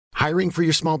Hiring for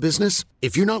your small business?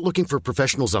 If you're not looking for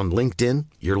professionals on LinkedIn,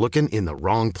 you're looking in the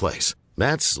wrong place.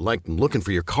 That's like looking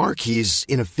for your car keys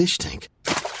in a fish tank.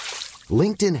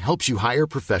 LinkedIn helps you hire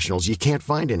professionals you can't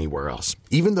find anywhere else,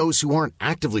 even those who aren't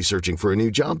actively searching for a new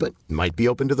job but might be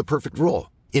open to the perfect role.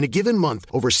 In a given month,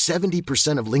 over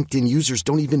 70% of LinkedIn users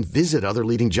don't even visit other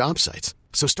leading job sites.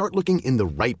 So start looking in the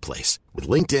right place. With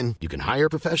LinkedIn, you can hire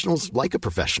professionals like a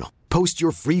professional. Post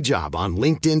your free job on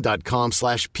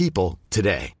linkedin.com/people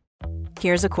today.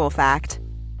 Here's a cool fact.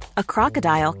 A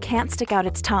crocodile can't stick out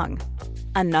its tongue.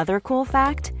 Another cool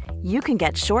fact, you can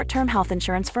get short-term health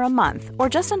insurance for a month or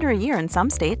just under a year in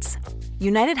some states.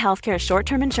 United Healthcare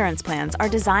short-term insurance plans are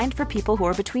designed for people who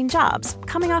are between jobs,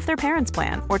 coming off their parents'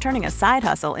 plan, or turning a side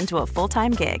hustle into a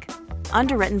full-time gig.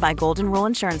 Underwritten by Golden Rule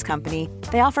Insurance Company,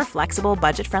 they offer flexible,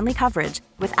 budget-friendly coverage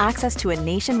with access to a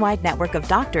nationwide network of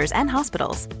doctors and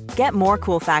hospitals. Get more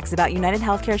cool facts about United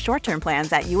Healthcare short-term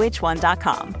plans at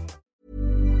uh1.com.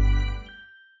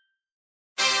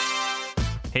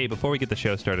 Hey, before we get the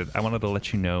show started, I wanted to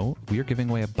let you know we are giving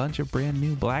away a bunch of brand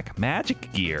new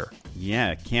Blackmagic gear.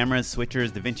 Yeah, cameras,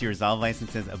 switchers, DaVinci Resolve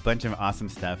licenses, a bunch of awesome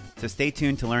stuff. So stay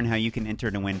tuned to learn how you can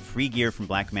enter to win free gear from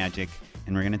Blackmagic,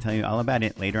 and we're going to tell you all about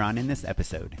it later on in this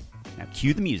episode. Now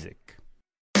cue the music.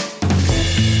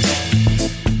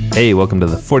 Hey, welcome to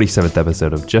the 47th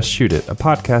episode of Just Shoot It, a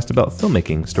podcast about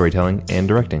filmmaking, storytelling, and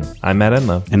directing. I'm Matt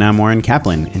Enlow. And I'm Warren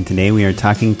Kaplan, and today we are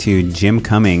talking to Jim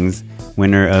Cummings,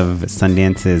 winner of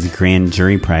Sundance's Grand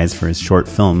Jury Prize for his short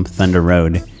film, Thunder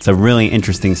Road. It's a really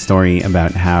interesting story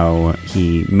about how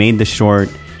he made the short,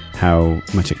 how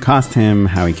much it cost him,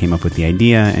 how he came up with the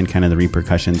idea, and kind of the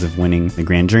repercussions of winning the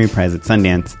Grand Jury Prize at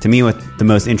Sundance. To me, what the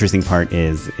most interesting part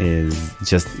is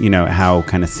just, how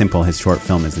kind of simple his short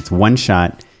film is. It's one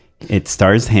shot, it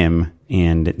stars him,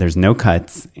 and there's no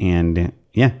cuts, and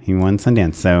yeah, he won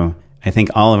Sundance. So I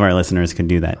think all of our listeners could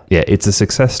do that. Yeah, it's a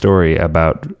success story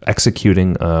about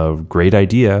executing a great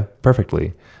idea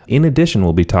perfectly. In addition,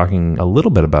 we'll be talking a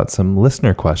little bit about some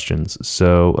listener questions.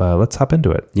 So let's hop into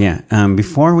it. Yeah.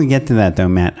 Before we get to that, though,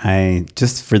 Matt, I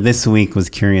just for this week was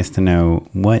curious to know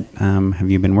what have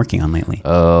you been working on lately?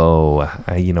 Oh,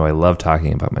 I love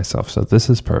talking about myself. So this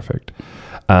is perfect.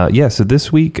 So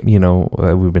this week,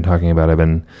 we've been talking about I've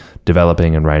been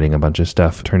developing and writing a bunch of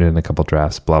stuff, turned in a couple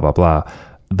drafts, blah, blah, blah.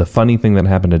 The funny thing that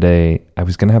happened today, I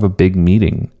was going to have a big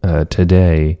meeting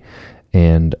today,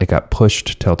 and it got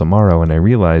pushed till tomorrow, and I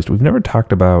realized we've never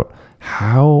talked about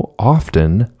how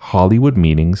often Hollywood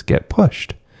meetings get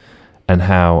pushed, and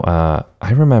how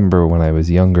I remember when I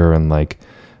was younger and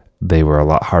they were a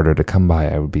lot harder to come by.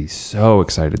 I would be so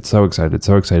excited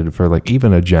for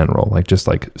even a general, just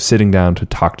sitting down to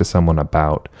talk to someone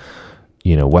about,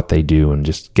 what they do and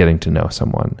just getting to know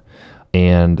someone.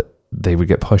 And they would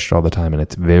get pushed all the time, and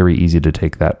it's very easy to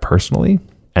take that personally.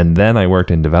 And then I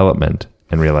worked in development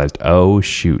and realized, oh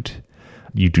shoot,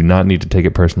 you do not need to take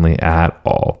it personally at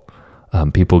all.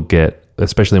 People get,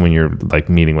 especially when you're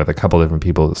meeting with a couple different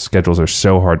people, schedules are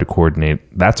so hard to coordinate.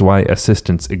 That's why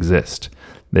assistants exist.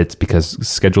 It's because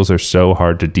schedules are so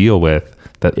hard to deal with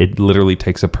that it literally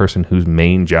takes a person whose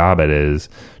main job it is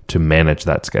to manage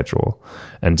that schedule.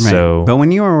 And right. So, but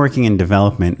when you were working in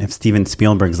development, if Steven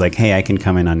Spielberg's like, hey, I can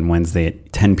come in on Wednesday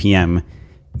at 10 p.m.,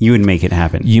 you would make it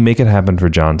happen. You make it happen for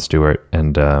Jon Stewart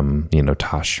and,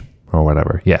 Tosh or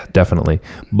whatever. Yeah, definitely.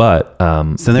 But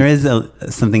so there is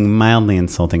something mildly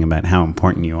insulting about how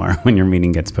important you are when your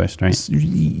meeting gets pushed, right?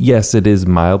 Yes, it is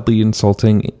mildly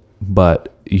insulting,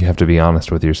 but you have to be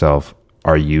honest with yourself.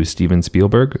 Are you Steven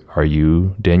Spielberg? Are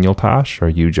you Daniel Tosh? Are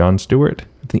you Jon Stewart?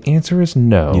 The answer is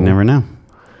no. You never know.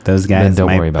 Those guys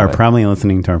are probably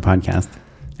listening to our podcast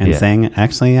and saying,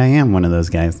 actually, I am one of those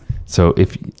guys. So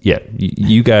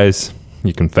you guys,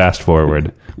 you can fast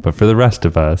forward. But for the rest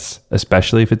of us,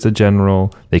 especially if it's a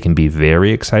general, they can be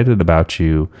very excited about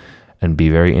you and be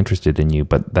very interested in you.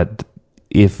 But that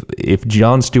if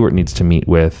Jon Stewart needs to meet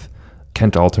with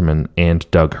Kent Alterman and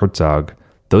Doug Herzog,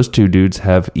 those two dudes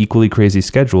have equally crazy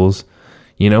schedules.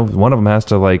 One of them has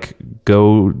to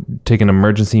go take an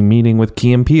emergency meeting with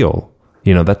Key and Peele.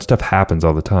 That stuff happens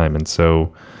all the time. And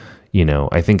so,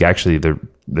 I think actually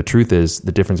the truth is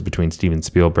the difference between Steven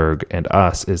Spielberg and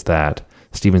us is that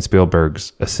Steven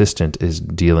Spielberg's assistant is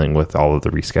dealing with all of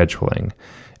the rescheduling.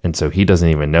 And so he doesn't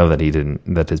even know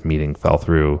that his meeting fell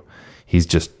through. He's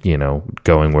just,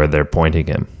 going where they're pointing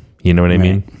him. You know what I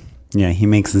mean? Yeah, he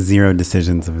makes 0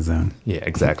 decisions of his own. Yeah,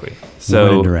 exactly.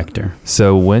 So, what a director.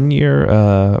 So when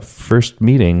your first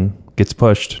meeting gets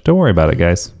pushed, don't worry about it,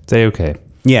 guys. Say okay.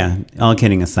 Yeah, all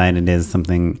kidding aside, it is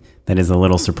something that is a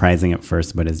little surprising at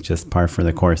first, but is just par for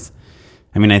the course.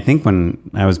 I mean, I think when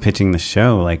I was pitching the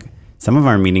show, some of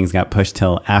our meetings got pushed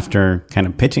till after kind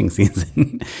of pitching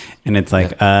season. And it's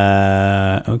like,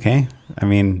 okay. I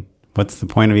mean, what's the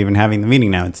point of even having the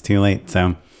meeting now? It's too late.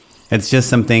 So it's just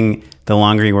something, the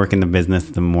longer you work in the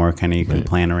business, the more kind of you can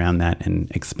plan around that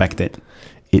and expect it.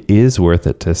 It is worth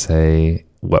it to say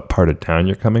what part of town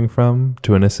you're coming from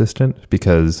to an assistant,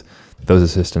 because those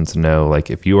assistants know,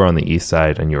 like, if you are on the east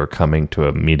side and you're coming to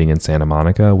a meeting in Santa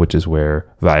Monica, which is where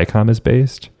Viacom is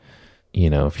based, you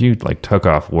know, if you like took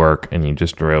off work and you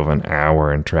just drove an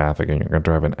hour in traffic and you're going to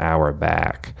drive an hour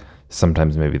back,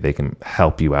 sometimes maybe they can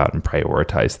help you out and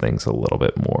prioritize things a little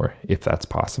bit more, if that's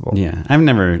possible. Yeah. I've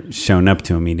never shown up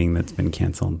to a meeting that's been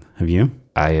canceled. Have you?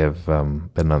 I have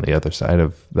been on the other side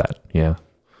of that. Yeah.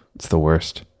 It's the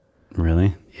worst.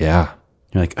 Really? Yeah.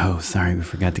 You're like, oh, sorry, we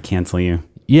forgot to cancel you.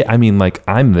 Yeah, I mean, like,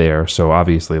 I'm there, so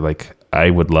obviously, like, I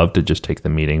would love to just take the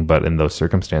meeting, but in those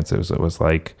circumstances, it was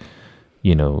like,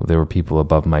 you know, there were people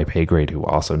above my pay grade who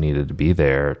also needed to be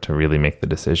there to really make the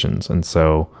decisions. And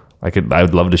so I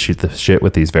would love to shoot the shit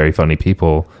with these very funny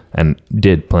people, and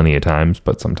did plenty of times,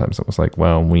 but sometimes it was like,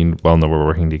 well, we all know we're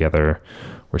working together.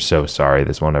 We're so sorry.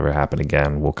 This won't ever happen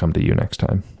again. We'll come to you next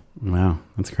time. Wow,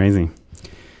 that's crazy.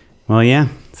 Well, yeah,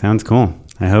 sounds cool.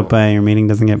 I hope your meeting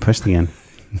doesn't get pushed again.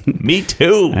 Me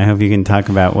too. I hope you can talk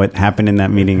about what happened in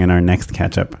that meeting in our next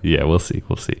catch up. Yeah, we'll see.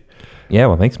 We'll see. Yeah,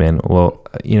 well, thanks, man. Well,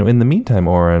 you know, in the meantime,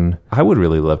 Oren, I would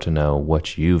really love to know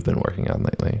what you've been working on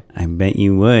lately. I bet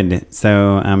you would.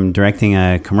 So I'm directing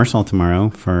a commercial tomorrow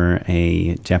for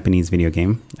a Japanese video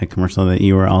game, a commercial that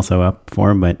you were also up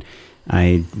for, but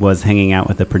I was hanging out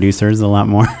with the producers a lot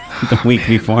more the week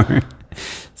before.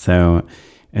 So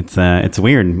it's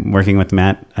weird working with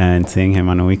Matt and seeing him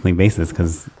on a weekly basis,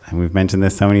 because we've mentioned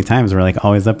this so many times. We're like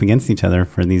always up against each other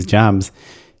for these jobs.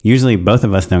 Usually both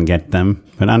of us don't get them,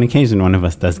 but on occasion one of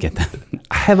us does get them.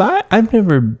 I've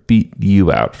never beat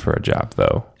you out for a job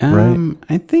though, right?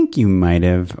 I think you might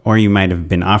have, or you might have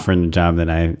been offered a job that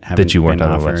I haven't that you weren't been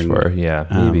on the list for. Yeah,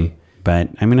 maybe. But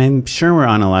I mean, I'm sure we're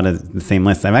on a lot of the same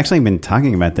lists. I've actually been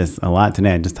talking about this a lot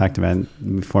today. I just talked about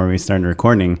it before we started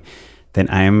recording,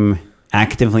 that I'm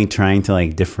actively trying to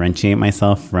like differentiate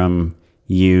myself from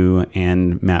you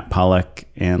and Matt Pollock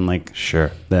and like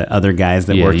the other guys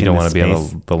that work in this space. You don't want to be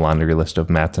on the laundry list of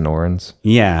Matts and Orens.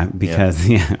 Yeah, because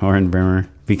Oren Brimmer,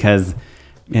 because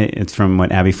it's from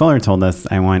what Abby Fuller told us.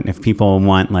 I want, if people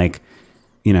want like,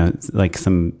 you know, like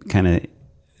some kind of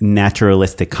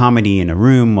naturalistic comedy in a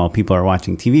room while people are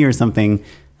watching TV or something,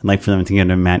 I'd like for them to go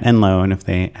to Matt Enlow. And if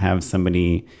they have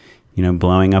somebody, you know,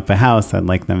 blowing up a house, I'd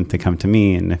like them to come to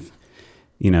me. And if,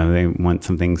 you know, they want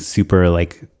something super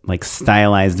like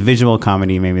stylized visual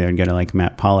comedy, maybe they would go to like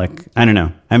Matt Pollock. I don't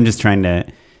know. I'm just trying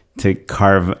to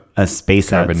carve a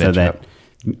space out so that,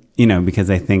 you know, because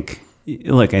I think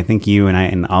you and I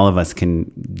and all of us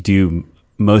can do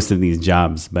most of these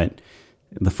jobs, but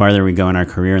the farther we go in our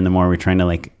career and the more we're trying to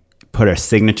like put our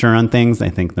signature on things, I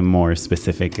think the more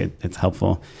specific it's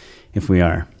helpful if we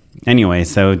are. Anyway,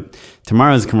 so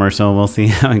tomorrow's commercial, we'll see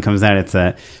how it comes out. It's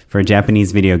for a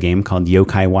Japanese video game called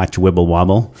Yokai Watch Wibble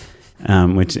Wobble,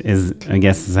 which is, I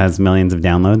guess, has millions of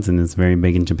downloads and is very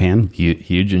big in Japan.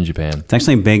 Huge in Japan. It's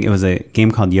actually big. It was a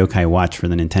game called Yokai Watch for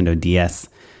the Nintendo DS,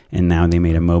 and now they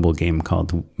made a mobile game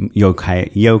called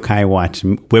Yokai Watch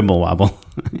Wibble Wobble.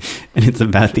 And it's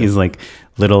about these like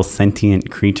little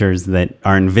sentient creatures that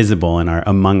are invisible and are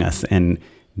among us, and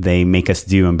they make us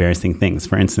do embarrassing things.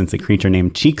 For instance, a creature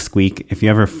named Cheek Squeak. If you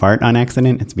ever fart on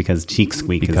accident, it's because Cheek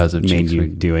Squeak has made you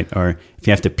do it. Or if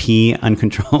you have to pee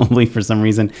uncontrollably for some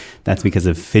reason, that's because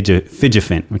of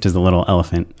Fidgefant, which is a little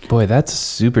elephant. Boy, that's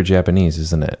super Japanese,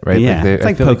 isn't it? Right? Yeah, it's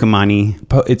like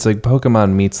Pokemon-y. It's like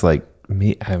Pokemon meets like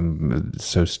me. I'm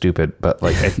so stupid, but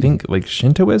like I think like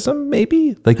Shintoism,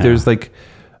 maybe. Like there's like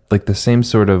the same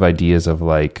sort of ideas of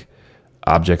like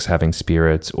objects having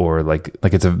spirits, or like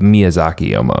it's a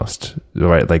Miyazaki almost,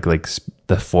 right? Like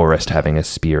the forest having a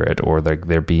spirit, or like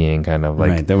there being kind of like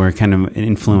right, that we're kind of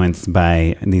influenced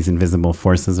by these invisible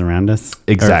forces around us,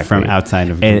 exactly, from outside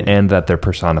of and that they're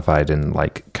personified in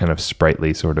like kind of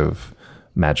sprightly sort of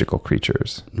magical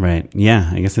creatures. Right. Yeah,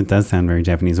 I guess it does sound very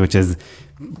Japanese, which is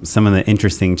some of the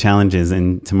interesting challenges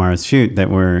in tomorrow's shoot,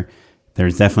 that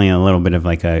there's definitely a little bit of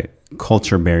like a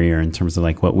culture barrier in terms of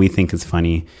like what we think is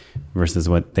funny versus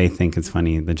what they think is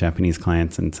funny, the Japanese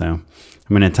clients. And so I'm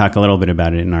going to talk a little bit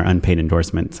about it in our unpaid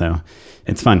endorsement. So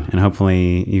it's fun, and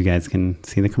hopefully you guys can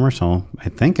see the commercial. I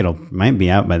think might be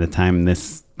out by the time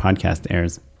this podcast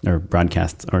airs, or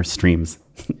broadcasts, or streams.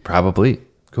 Probably.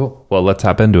 Cool. Well, let's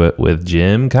hop into it with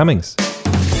Jim Cummings.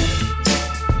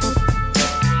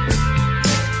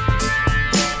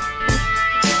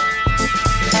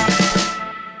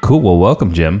 Cool. Well,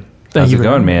 welcome, Jim. How's it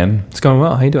going, man? It's going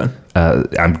well. How you doing?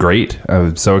 I'm great.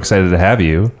 I'm so excited to have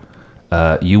you.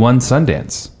 You won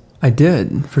Sundance. I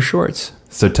did, for shorts.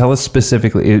 So tell us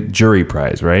specifically, jury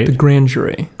prize, right? The grand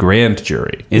jury. Grand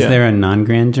jury. Is there a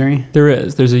non-grand jury? There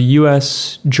is. There's a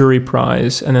U.S. jury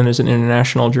prize, and then there's an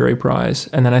international jury prize,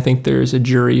 and then I think there's a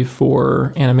jury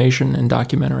for animation and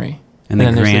documentary. And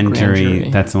the grand jury,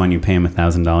 that's the one you pay them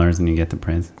 $1,000 and you get the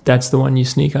prize. That's the one you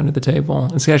sneak under the table.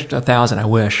 It's actually $1,000, I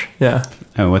wish. Yeah.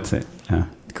 Oh, what's it?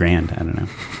 Grand. I don't know.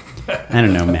 I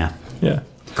don't know math. Yeah.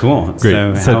 Cool. Great.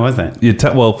 So how was that?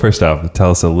 Well, first off,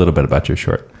 tell us a little bit about your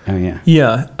short. Oh, yeah.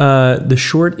 Yeah. The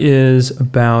short is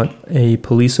about a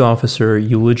police officer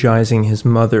eulogizing his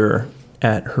mother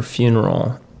at her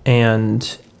funeral.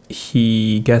 And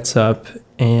he gets up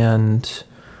and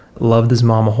loved his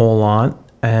mom a whole lot,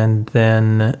 and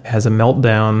then has a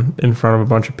meltdown in front of a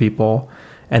bunch of people,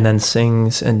 and then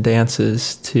sings and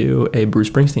dances to a Bruce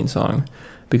Springsteen song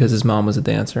because his mom was a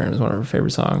dancer and it was one of her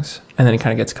favorite songs. And then it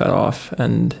kind of gets cut off,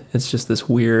 and it's just this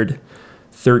weird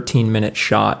 13-minute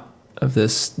shot of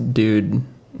this dude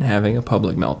having a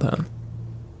public meltdown.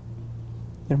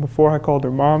 And before I called her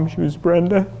mom, she was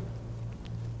Brenda.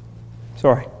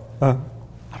 Sorry. I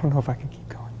don't know if I can keep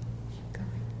going.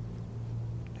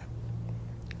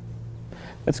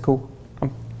 That's cool.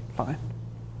 I'm fine.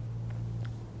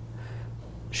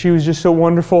 She was just so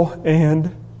wonderful,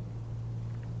 and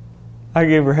I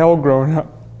gave her hell growing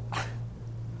up.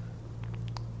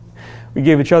 We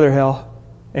gave each other hell,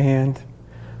 and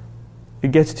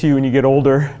it gets to you when you get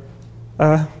older.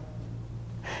 And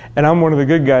I'm one of the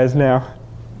good guys now.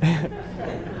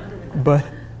 But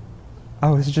I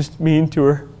was just mean to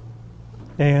her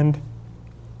and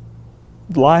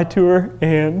lied to her,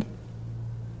 and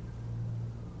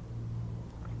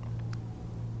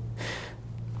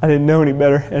I didn't know any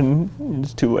better, and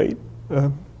it's too late.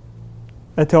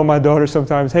 I tell my daughter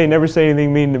sometimes, "Hey, never say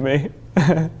anything mean to me."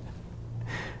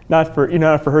 Not for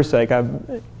her sake.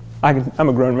 I'm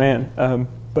a grown man,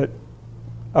 but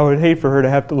I would hate for her to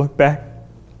have to look back.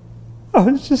 I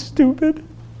was just stupid.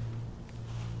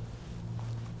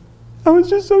 I was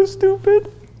just so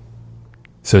stupid.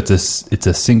 So it's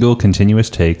a single continuous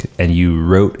take, and you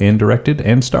wrote and directed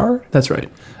and starred? That's right.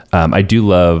 I do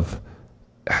love,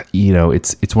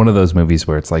 it's one of those movies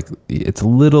where it's like, it's a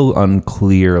little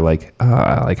unclear, like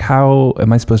how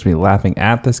am I supposed to be laughing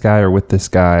at this guy or with this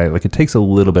guy? Like, it takes a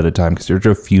little bit of time because you're at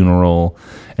a funeral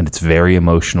and it's very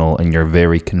emotional and you're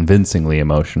very convincingly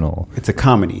emotional. It's a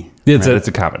comedy. It's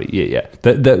a comedy. Yeah.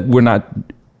 That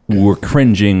we're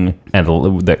cringing,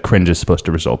 and that cringe is supposed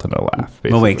to result in a laugh.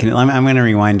 Basically. Well, wait, I'm going to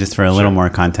rewind just for a little more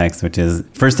context, which is,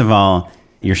 first of all,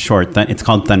 your short, it's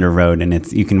called Thunder Road,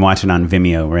 and you can watch it on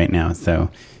Vimeo right now. So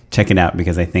check it out,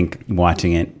 because I think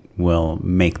watching it will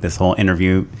make this whole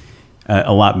interview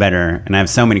a lot better. And I have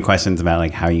so many questions about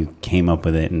like how you came up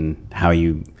with it and how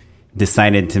you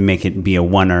decided to make it be a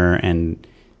oneer and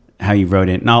how you wrote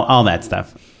it and all that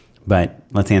stuff. But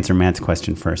let's answer Matt's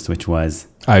question first, which was...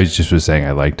 I was saying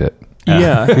I liked it.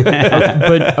 Yeah,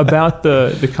 but about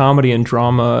the comedy and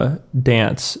drama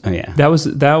dance. Oh yeah, that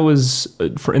was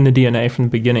for in the DNA from the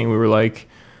beginning. We were like,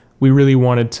 we really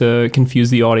wanted to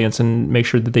confuse the audience and make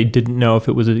sure that they didn't know if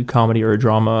it was a comedy or a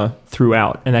drama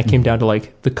throughout, and that came down to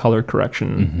like the color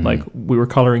correction. Mm-hmm. Like, we were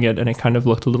coloring it, and it kind of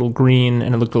looked a little green,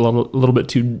 and it looked a little bit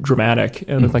too dramatic.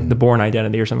 It looked like the Bourne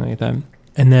Identity or something like that.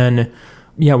 And then,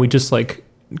 yeah, we just like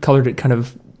colored it kind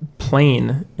of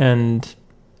plain, and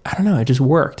I don't know, it just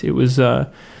worked. It was one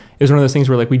of those things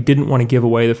where like we didn't want to give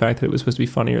away the fact that it was supposed to be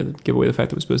funny, or give away the fact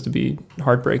that it was supposed to be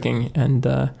heartbreaking, and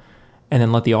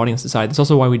then let the audience decide. That's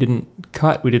also why we didn't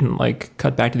cut. We didn't like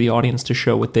cut back to the audience to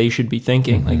show what they should be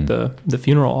thinking, like the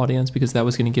funeral audience, because that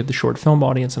was going to give the short film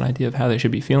audience an idea of how they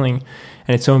should be feeling.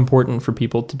 And it's so important for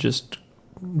people to just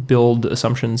build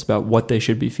assumptions about what they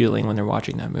should be feeling when they're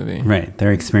watching that movie. Right.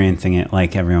 They're experiencing it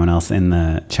like everyone else in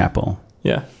the chapel.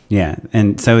 Yeah. Yeah.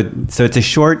 And so it's a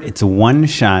short, it's a one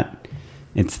shot.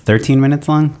 It's 13 minutes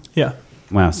long? Yeah.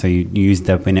 Wow. So you used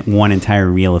up one entire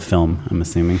reel of film, I'm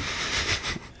assuming.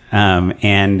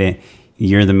 And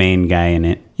you're the main guy in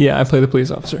it. Yeah, I play the police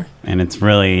officer. And it's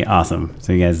really awesome.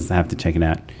 So you guys have to check it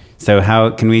out. So how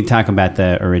can we talk about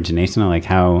the origination?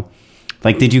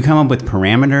 Like, did you come up with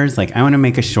parameters? Like, I want to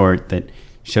make a short that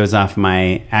shows off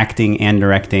my acting and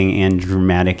directing and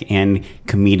dramatic and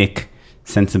comedic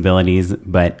sensibilities,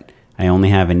 but I only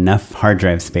have enough hard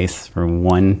drive space for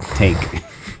one take.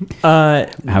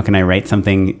 How can I write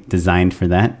something designed for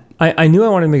that? I knew I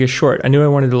wanted to make a short. I knew I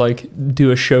wanted to like do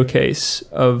a showcase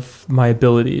of my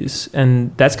abilities.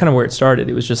 And that's kind of where it started.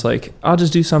 It was just like, I'll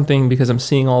just do something because I'm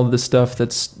seeing all of this stuff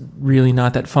that's really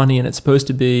not that funny and it's supposed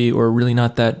to be, or really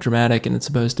not that dramatic and it's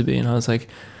supposed to be. And I was like,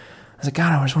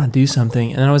 God, I just want to do something.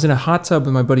 And then I was in a hot tub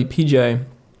with my buddy PJ,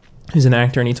 who's an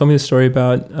actor, and he told me the story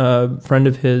about a friend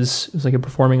of his who was like a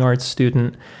performing arts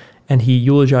student, and he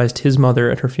eulogized his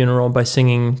mother at her funeral by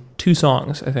singing 2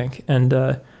 songs, I think. And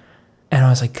I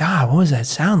was like, God, what does that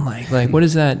sound like? Like, what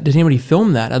is that? Did anybody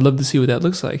film that? I'd love to see what that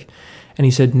looks like. And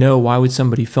he said, no, why would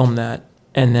somebody film that?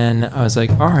 And then I was like,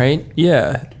 all right,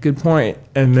 yeah, good point.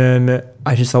 And then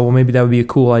I just thought, well, maybe that would be a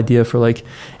cool idea for like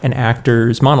an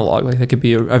actor's monologue. Like that could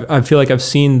be, I feel like I've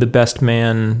seen The Best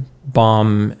Man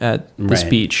bomb at the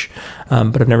speech,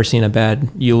 but I've never seen a bad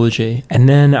eulogy. And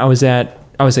then I was at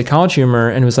College Humor,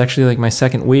 and it was actually like my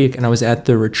second week, and I was at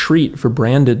the retreat for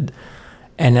Branded,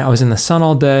 and I was in the sun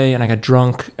all day, and I got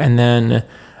drunk, and then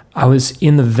I was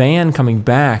in the van coming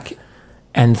back,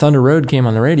 and Thunder Road came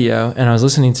on the radio, and I was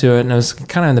listening to it, and I was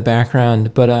kind of in the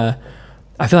background, but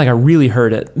I feel like I really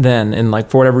heard it then, and like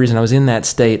for whatever reason, I was in that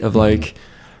state of like,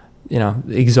 you know,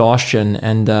 exhaustion,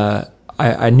 and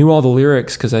I knew all the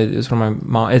lyrics because it was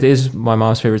it is my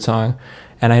mom's favorite song,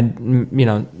 and I had, you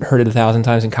know, heard it 1,000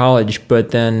 times in college,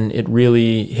 but then it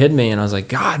really hit me, and I was like,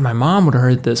 God, my mom would have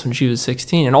heard this when she was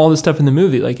 16, and all this stuff in the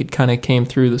movie, like it kind of came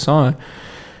through the song,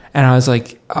 and I was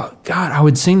like, oh, God, I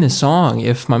would sing this song.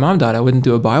 If my mom died, I wouldn't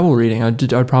do a Bible reading.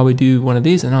 I'd probably do one of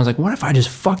these, and I was like, what if I just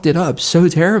fucked it up so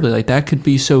terribly? Like that could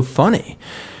be so funny,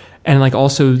 and like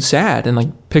also sad, and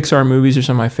like Pixar movies are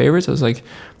some of my favorites. I was like,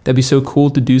 that'd be so cool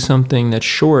to do something that's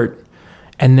short.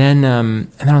 And then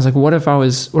I was like, what if I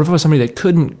was somebody that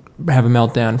couldn't have a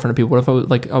meltdown in front of people? What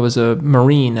if I was a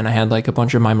Marine and I had like a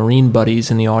bunch of my Marine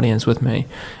buddies in the audience with me,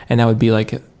 and that would be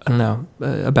like, I don't know,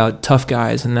 about tough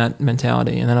guys and that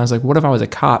mentality. And then I was like, what if I was a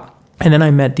cop? And then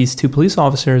I met these 2 police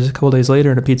officers a couple days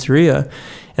later in a pizzeria,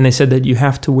 and they said that you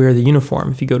have to wear the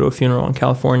uniform if you go to a funeral in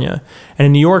California. And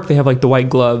in New York, they have like the white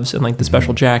gloves and like the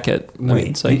special jacket. Wait,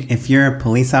 it's like, if you're a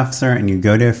police officer and you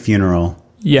go to a funeral,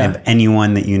 of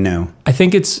anyone that you know, I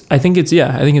think it's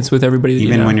with everybody that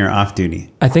even you know. when you're off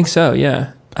duty. I think so,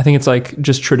 yeah. I think it's like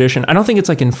just tradition. I don't think it's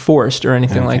like enforced or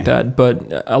anything like that,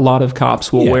 but a lot of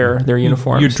cops will wear their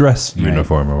uniforms. Your dress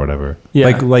uniform or whatever.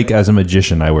 Yeah. Like as a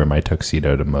magician, I wear my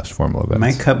tuxedo to most formal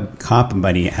events. My cop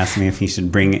buddy asked me if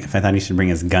I thought he should bring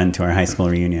his gun to our high school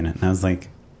reunion, and I was like,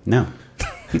 no.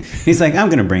 He's like, I'm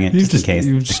going to bring it just in case.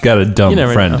 You've just got a dumb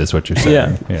friend, is what you're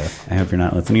saying. Yeah. I hope you're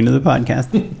not listening to the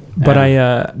podcast.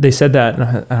 But they said that,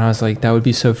 and I was like, that would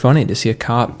be so funny to see a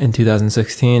cop in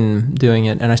 2016 doing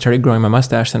it. And I started growing my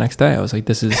mustache the next day. I was like,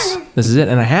 this is it.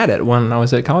 And I had it when I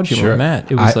was at College Humor with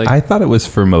Matt. It was I thought it was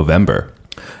for Movember.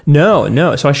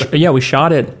 No. So we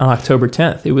shot it on October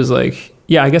 10th. It was like,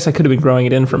 I guess I could have been growing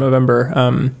it in for November.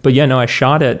 But I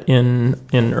shot it in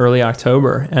early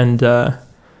October, and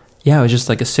it was just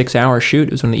like a 6-hour shoot.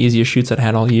 It was one of the easiest shoots I'd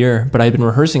had all year. But I'd been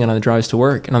rehearsing it on the drives to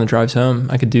work and on the drives home.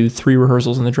 I could do 3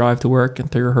 rehearsals on the drive to work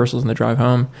and 3 rehearsals on the drive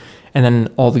home. And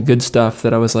then all the good stuff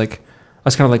that I was kind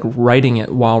of like writing it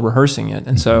while rehearsing it.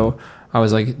 And so I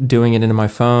was like doing it into my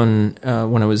phone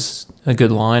when it was a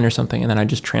good line or something. And then I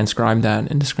just transcribed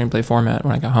that into screenplay format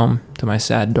when I got home to my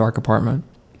sad, dark apartment.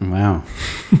 Wow.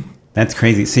 That's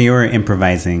crazy. So you were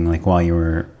improvising like while you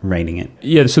were writing it?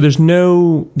 Yeah. So there's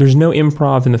no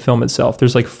improv in the film itself.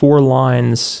 There's like 4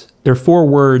 lines. There are 4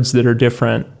 words that are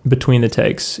different between the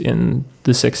takes in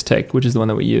the 6th take, which is the one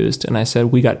that we used. And I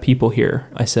said, we got people here.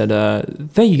 I said,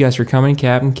 thank you guys for coming,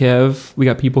 Captain Kev. We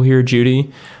got people here,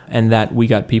 Judy. And that we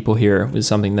got people here was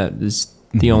something that is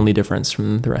the only difference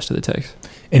from the rest of the takes.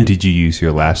 And did you use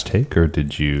your last take, or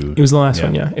did you? It was the last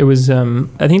one, yeah. It was,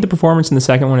 I think the performance in the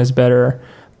second one is better,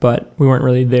 but we weren't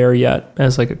really there yet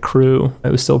as like a crew.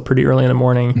 It was still pretty early in the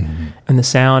morning. Mm-hmm. And the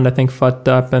sound, I think, fucked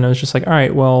up. And I was just like, all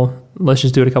right, well, let's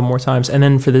just do it a couple more times. And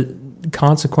then for the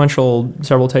consequential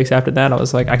several takes after that, I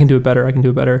was like, I can do it better.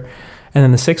 And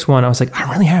then the 6th one, I was like,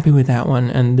 I'm really happy with that one.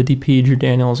 And the DP, Drew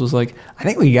Daniels, was like, I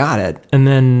think we got it. And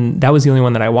then that was the only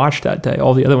one that I watched that day.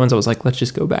 All the other ones, I was like, let's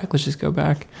just go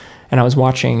back. And I was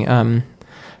watching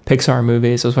Pixar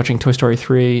movies. I was watching Toy Story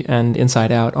 3 and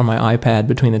Inside Out on my iPad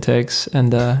between the takes,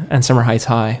 and Summer Heights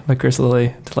High by Chris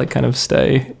Lilly to like kind of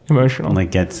stay emotional.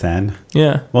 Like get sad?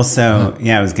 Yeah. Well, so,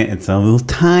 it's a little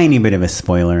tiny bit of a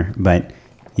spoiler, but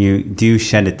you do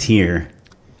shed a tear.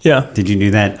 Yeah. Did you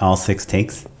do that all 6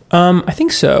 takes? I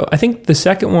think so. I think the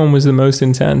second one was the most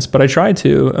intense, but I tried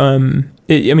to.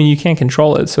 You can't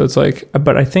control it, so it's like,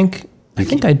 but I think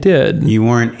I did. You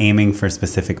weren't aiming for a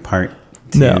specific part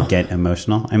to No. get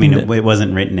emotional? I mean, No. it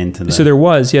wasn't written into the... So there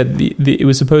was, yeah, it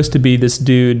was supposed to be this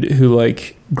dude who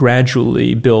like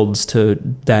gradually builds to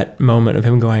that moment of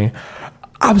him going,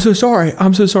 I'm so sorry.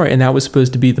 And that was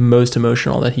supposed to be the most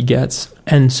emotional that he gets.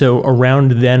 And so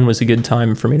around then was a good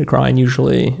time for me to cry. And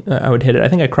usually I would hit it. I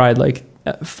think I cried like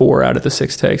 4 out of the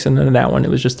 6 takes. And then that one, it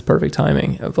was just the perfect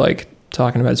timing of like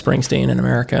talking about Springsteen and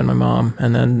America and my mom.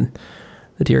 And then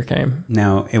the tear came.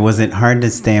 Now, was it hard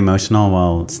to stay emotional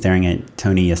while staring at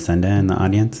Tony Yasenda in the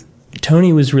audience?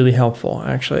 Tony was really helpful,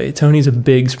 actually. Tony's a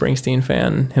big Springsteen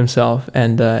fan himself,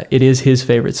 and it is his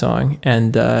favorite song,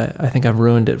 and I think I've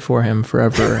ruined it for him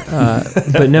forever.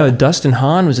 But no, Dustin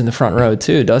Hahn was in the front row,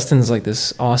 too. Dustin's like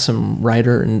this awesome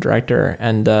writer and director,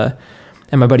 and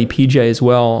my buddy PJ as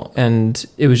well, and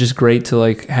it was just great to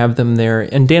like have them there,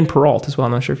 and Dan Peralt as well.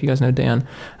 I'm not sure if you guys know Dan,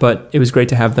 but it was great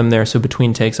to have them there. So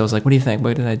between takes, I was like, what do you think?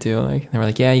 What did I do? Like, they were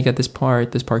like, yeah, you got this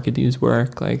part could use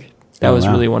work. Like, that was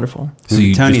really wonderful. So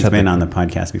you Tony's just had been on the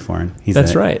podcast before. And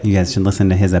That's right. You guys should listen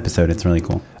to his episode. It's really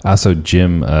cool. Also,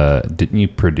 Jim, didn't you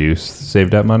produce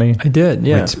Saved Up Money? I did,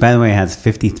 yeah. Which, by the way, has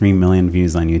 53 million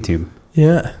views on YouTube.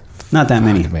 Yeah. Not that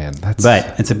many. Man, But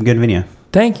it's a good video.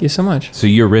 Thank you so much. So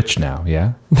you're rich now,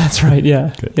 yeah? That's right,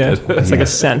 yeah. Yeah, good. it's like a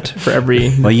cent for every...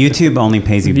 Well, YouTube only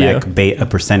pays you View. back a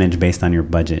percentage based on your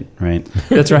budget, right?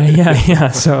 That's right,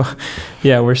 yeah. So,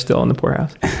 yeah, we're still in the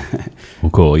poorhouse.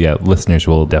 Well, cool. Yeah, listeners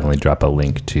will definitely drop a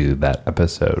link to that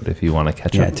episode if you want to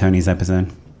catch Yeah, up. Tony's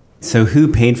episode. So who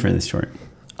paid for this short?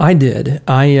 I did.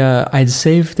 I'd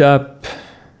saved up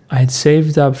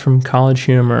from College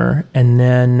Humor, and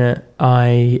then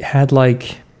I had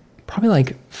probably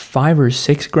like $5 or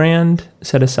 $6 grand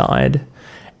set aside,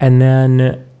 and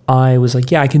then I was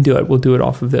like, yeah, I can do it. We'll do it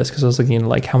off of this, because I was looking at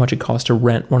like how much it costs to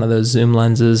rent one of those zoom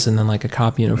lenses, and then like a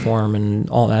cop uniform and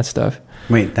all that stuff.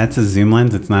 Wait, that's a zoom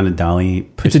lens? It's not a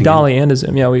dolly? It's a dolly and a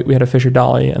zoom. Yeah, we had a Fisher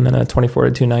dolly and then a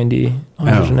 24-290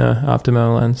 Angina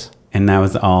Optimo lens. And that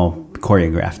was all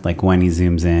choreographed, like when he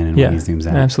zooms in and when he zooms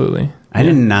out. Absolutely. I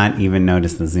did not even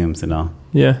notice the zooms at all.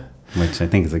 Yeah. Which I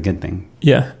think is a good thing.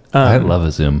 Yeah. I love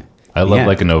a zoom. I love Yeah.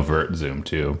 like an overt zoom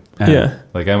too. Yeah.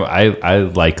 Like I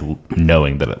like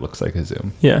knowing that it looks like a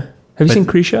zoom. Yeah. Have you seen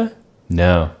Krisha?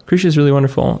 No. Krisha is really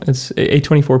wonderful. It's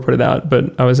A24 put it out,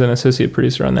 but I was an associate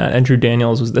producer on that. And Drew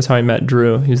Daniels that's how I met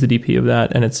Drew. He was the DP of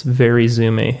that, and it's very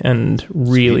zoomy and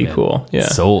really Sweet, cool. Yeah.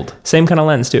 Sold. Same kind of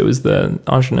lens too. It was the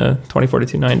Angina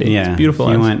 24-290. Yeah. It's a beautiful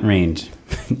if you lens. want range.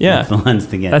 Yeah. That's the lens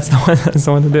to get. That's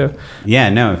the one to do. Yeah,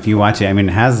 no, if you watch it, I mean,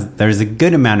 there's a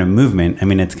good amount of movement. I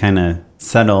mean, it's kind of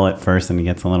subtle at first and it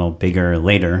gets a little bigger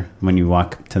later when you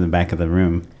walk to the back of the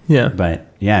room. Yeah.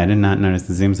 But yeah, I did not notice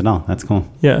the zooms at all. That's cool.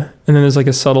 Yeah. And then there's like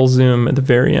a subtle zoom at the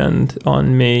very end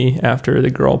on me after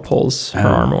the girl pulls her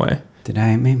arm away.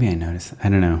 Maybe I noticed. I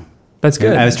don't know. That's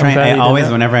good. I was trying, I'm glad I you did always,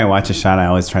 that. whenever I watch a shot, I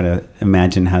always try to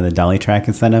imagine how the dolly track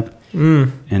is set up.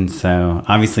 And so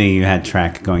obviously you had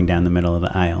track going down the middle of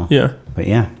the aisle. Yeah. But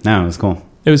yeah, no, it was cool.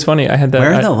 It was funny. I had that.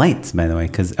 Where are the lights, by the way?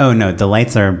 The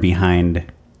lights are behind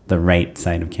the right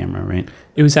side of camera, right?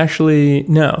 It was actually,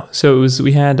 no. So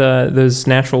we had those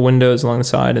natural windows along the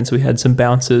side, and so we had some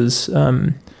bounces.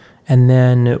 And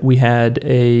then we had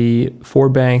a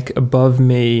 4-bank above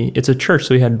me. It's a church,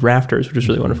 so we had rafters, which is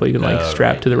really wonderful. You can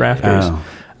strap to the rafters. Oh.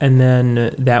 And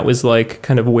then that was like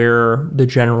kind of where the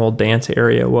general dance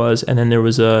area was. And then there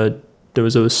was a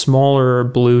smaller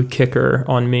blue kicker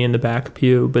on me in the back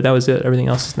pew, but that was it. Everything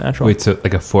else is natural. Wait, so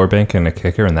like a 4-bank and a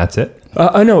kicker, and that's it?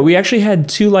 No, we actually had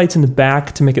 2 lights in the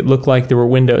back to make it look like there were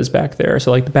windows back there. So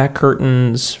like the back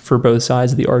curtains for both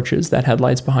sides of the arches that had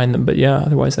lights behind them. But yeah,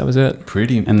 otherwise that was it.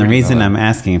 And the reason I'm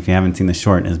asking if you haven't seen the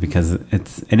short is because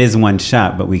it is one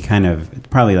shot, but it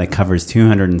probably like covers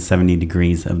 270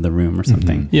 degrees of the room or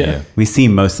something. Mm-hmm. Yeah. We see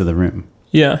most of the room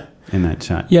Yeah. in that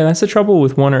shot. Yeah, that's the trouble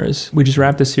with Oneers. We just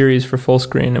wrapped a series for full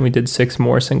screen and we did 6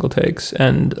 more single takes.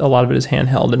 And a lot of it is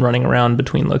handheld and running around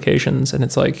between locations. And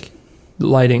it's like,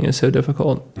 lighting is so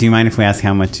difficult. Do you mind if we ask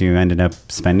how much you ended up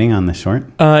spending on the short?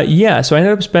 Yeah, so I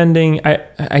ended up spending,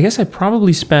 I guess I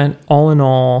probably spent all in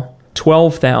all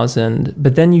 $12,000,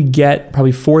 but then you get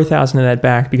probably $4,000 of that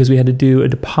back because we had to do a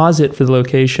deposit for the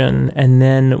location, and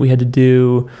then we had to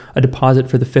do a deposit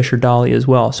for the Fisher dolly as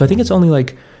well. So I think it's only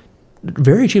like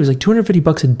very cheap. It's like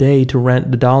 $250 a day to rent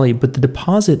the dolly, but the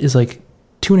deposit is like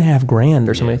 $2.5 grand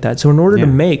or something like that. So in order to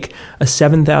make a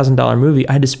 $7,000 movie,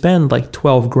 I had to spend like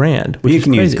 $12,000, which You is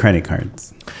can crazy. use credit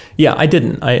cards. Yeah, I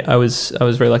didn't. I was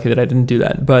very lucky that I didn't do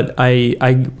that. But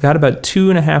I got about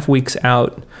 2.5 weeks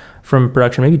out from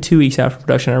production, maybe 2 weeks out from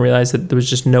production. I realized that there was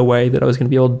just no way that I was going to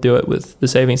be able to do it with the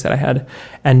savings that I had.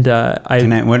 And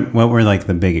what were like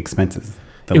the big expenses?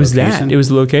 The it was location? that. It was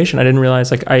the location. I didn't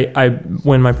realize, like, I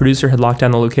when my producer had locked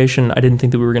down the location, I didn't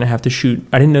think that we were going to have to shoot.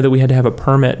 I didn't know that we had to have a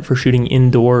permit for shooting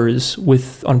indoors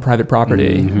on private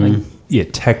property. Mm-hmm. Like, Yeah,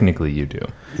 technically you do.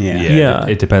 Yeah.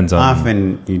 It depends on.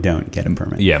 Often you don't get a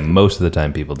permit. Yeah, most of the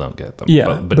time people don't get them.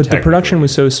 yeah, but the production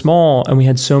was so small, and we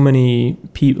had so many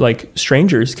like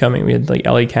strangers coming. We had like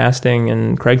LA Casting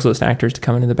and Craigslist actors to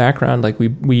come into the background. Like we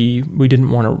didn't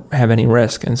want to have any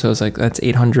risk, and so it's like that's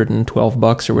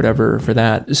 $812 or whatever for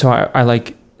that. So I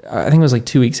think it was like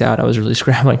 2 weeks out. I was really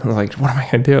scrambling. I was like, what am I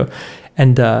gonna do?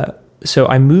 And so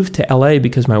I moved to LA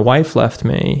because my wife left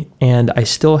me, and I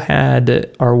still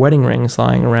had our wedding rings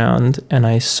lying around, and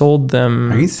I sold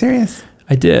them. Are you serious?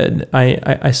 I did.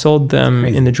 I sold them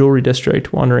Crazy. in the jewelry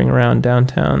district, wandering around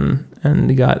downtown,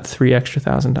 and got $3,000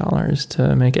 extra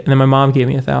to make it. And then my mom gave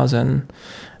me $1,000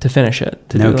 to finish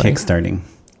it. No kickstarting.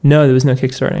 No, there was no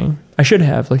kickstarting. I should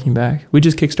have, looking back. We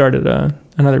just kickstarted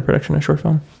another production, a short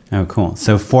film. Oh, cool.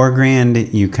 So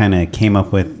 $4,000 you kind of came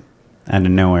up with out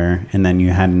of nowhere, and then you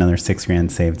had another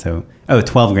 $6,000 saved. So,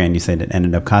 $12,000 you said it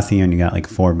ended up costing you, and you got like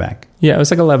 $4,000 back. Yeah, it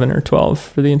was like 11 or 12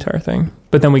 for the entire thing.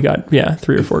 But then we got,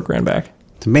 $3,000 or $4,000 back.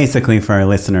 So basically, for our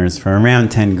listeners, for around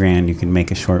 $10,000, you can make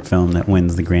a short film that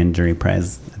wins the grand jury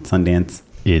prize at Sundance,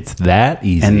 It's that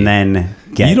easy. and then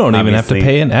you don't even have to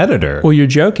pay an editor. Well, you're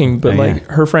joking, but Oh, yeah.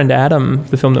 her friend Adam,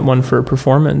 the film that won for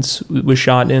performance, was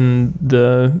shot in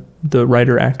the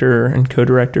writer, actor, and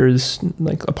co-director's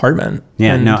like apartment.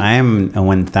 Yeah, And- no, I am a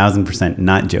 1,000%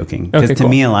 not joking. Because Okay, to cool.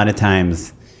 me, a lot of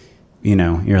times,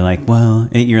 you're like, well,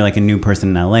 you're like a new person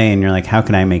in LA, and you're like, how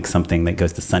can I make something that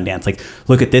goes to Sundance? Like,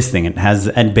 look at this thing. It has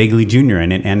Ed Begley Jr.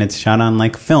 in it, and it's shot on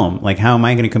like film. Like, how am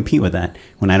I going to compete with that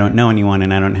when I don't know anyone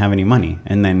and I don't have any money?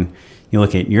 And then you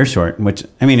look at your short, which,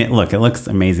 I mean, it looks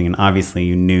amazing. And obviously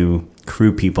you knew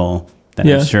crew people that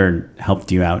Yeah. I'm sure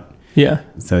helped you out. Yeah.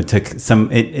 So it took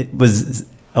it was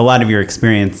a lot of your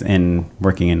experience in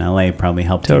working in LA probably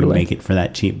helped Totally. you make it for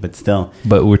that cheap, but still.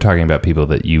 But we're talking about people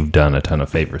that you've done a ton of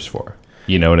favors for.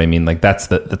 You know what I mean? Like that's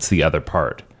the other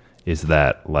part, is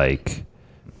that like,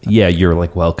 yeah, you're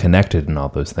like well connected and all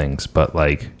those things, but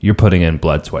like you're putting in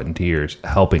blood, sweat, and tears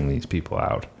helping these people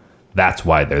out. That's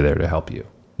why they're there to help you.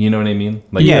 You know what I mean?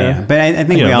 Like, Yeah. But I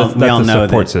think you know, we all that's a know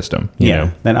support that, system. You yeah,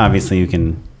 know? that obviously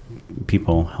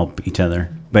people help each other.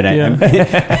 But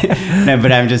Yeah. no,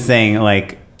 but I'm just saying,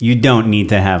 like, you don't need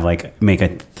to make a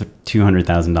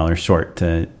 $200,000 short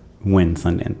to win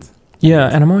Sundance. Yeah,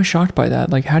 and I'm always shocked by that.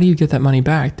 Like, how do you get that money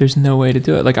back? There's no way to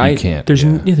do it. Like, You can't, There's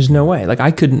yeah. there's no way. Like,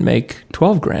 I couldn't make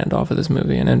 $12,000 off of this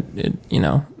movie, and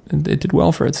it did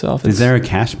well for itself. Is there a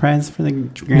cash prize for the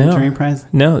grand No. jury prize?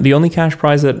 No, the only cash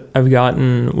prize that I've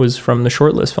gotten was from the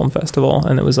Shortlist Film Festival,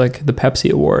 and it was like the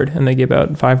Pepsi Award, and they gave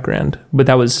out $5,000. But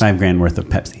that was $5,000 worth of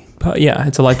Pepsi. yeah,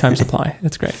 it's a lifetime supply.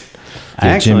 It's great.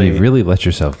 Yeah, Jim, you've really let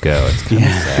yourself go. It's kind of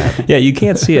sad. Yeah, you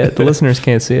can't see it. The listeners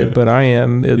can't see it, but I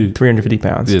am at 350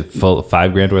 pounds. Full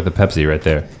 $5,000 worth of Pepsi right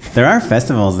there. There are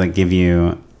festivals that give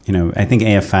you, I think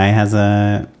AFI has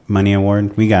a money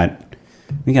award. We got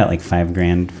like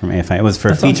 $5,000 from AFI. It was for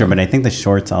That's a feature, awesome. but I think the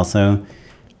shorts also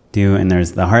do. And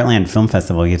there's the Heartland Film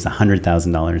Festival gives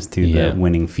 $100,000 to Yeah. the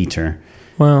winning feature.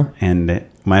 Wow. And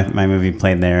my movie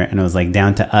played there, and it was like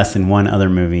down to us and one other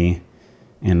movie.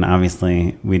 And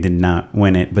obviously we did not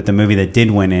win it, but the movie that did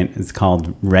win it is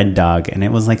called Red Dog, and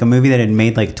it was like a movie that had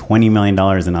made like $20 million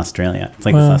in Australia. It's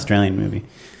like this Wow. Australian movie.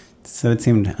 So it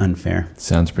seemed unfair.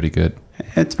 Sounds pretty good.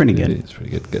 It's pretty good. It's pretty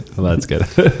good. Good. Well, that's good.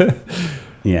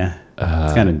 Yeah.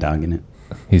 It's got a dog in it.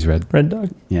 He's red. Red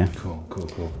Dog. Yeah.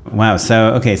 Cool. Wow.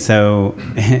 So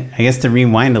I guess to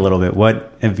rewind a little bit,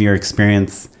 what of your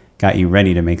experience got you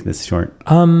ready to make this short?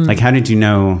 Like, how did you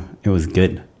know it was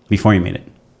good before you made it?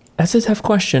 That's a tough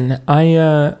question.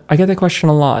 I get that question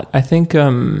a lot. I think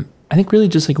really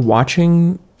just like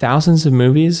watching thousands of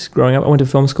movies growing up. I went to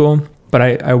film school, but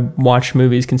I watched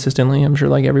movies consistently. I'm sure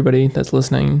like everybody that's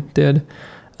listening did.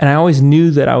 And I always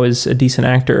knew that I was a decent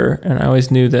actor, and I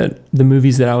always knew that the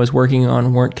movies that I was working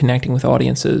on weren't connecting with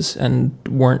audiences and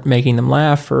weren't making them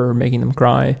laugh or making them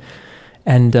cry.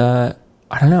 And I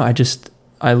don't know,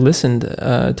 I listened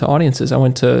to audiences. I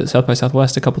went to South by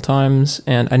Southwest a couple times,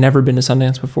 and I'd never been to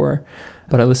Sundance before,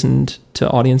 but I listened to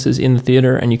audiences in the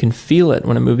theater, and you can feel it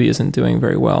when a movie isn't doing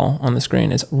very well on the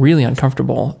screen. It's really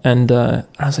uncomfortable. And I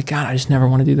was like, God, I just never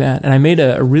want to do that. And I made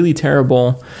a really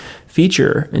terrible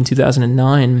feature in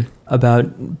 2009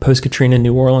 about post-Katrina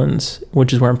New Orleans,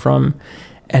 which is where I'm from.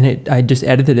 And I just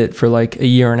edited it for like a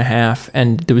year and a half,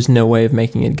 and there was no way of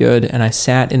making it good. And I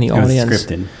sat in the audience. It was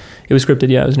scripted. It was scripted,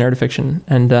 yeah. It was narrative fiction.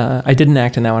 And I didn't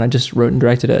act in that one. I just wrote and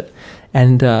directed it.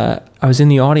 And I was in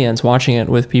the audience watching it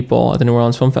with people at the New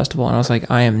Orleans Film Festival, and I was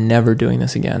like, I am never doing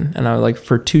this again. And I was like,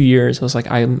 for 2 years, I was like,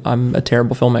 I'm a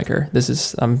terrible filmmaker.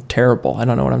 I'm terrible. I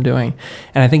don't know what I'm doing.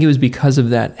 And I think it was because of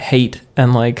that hate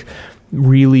and like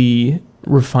really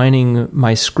refining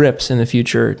my scripts in the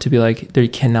future to be like, there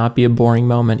cannot be a boring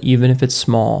moment, even if it's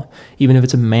small, even if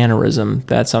it's a mannerism,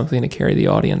 that's something to carry the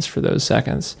audience for those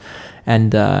seconds.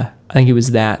 And I think it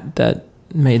was that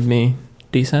made me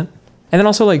decent. And then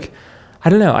also like, I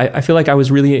don't know, I feel like I was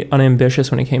really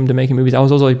unambitious when it came to making movies. I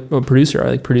was also like a producer. I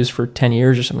like produced for 10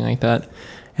 years or something like that.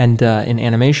 And in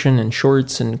animation and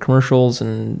shorts and commercials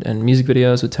and music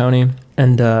videos with Tony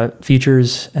and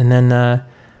features. And then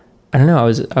I don't know,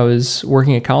 I was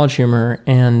working at College Humor,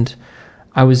 and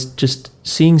I was just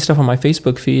seeing stuff on my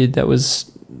Facebook feed that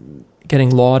was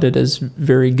getting lauded as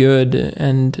very good,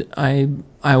 and I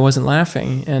wasn't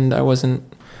laughing, and I wasn't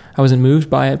moved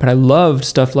by it, but I loved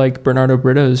stuff like Bernardo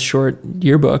Brito's short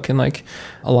yearbook and like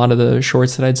a lot of the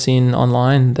shorts that I'd seen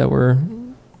online that were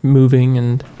moving,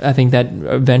 and I think that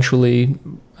eventually,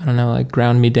 I don't know, like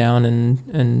ground me down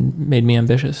and made me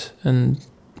ambitious, and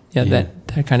that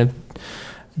kind of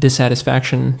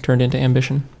dissatisfaction turned into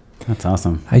ambition. That's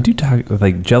awesome. I do talk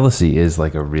like jealousy is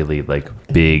like a really like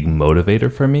big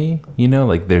motivator for me. You know,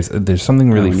 like there's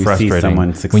something really frustrating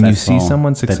when you see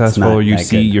someone successful, or you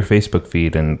see your Facebook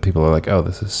feed and people are like, "Oh,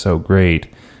 this is so great,"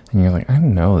 and you're like, "I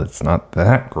know it's not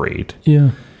that great."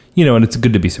 Yeah. You know, and it's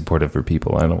good to be supportive for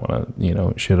people. I don't want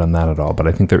to shit on that at all, but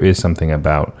I think there is something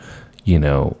about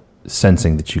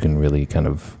sensing that you can really kind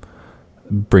of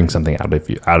bring something out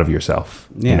of yourself,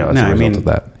 as a result of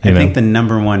that. I think the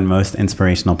number one most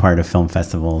inspirational part of film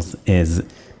festivals is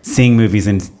seeing movies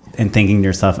and thinking to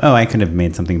yourself, oh, I could have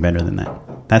made something better than that.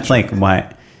 That's like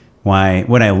why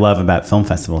what I love about film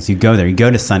festivals. You go there, you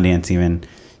go to Sundance even,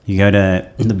 you go to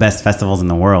the best festivals in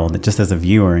the world just as a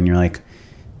viewer, and you're like,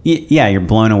 yeah, you're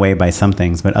blown away by some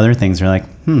things, but other things are like,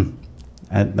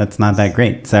 that's not that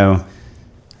great. So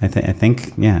I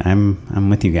think, I'm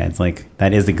with you guys. Like,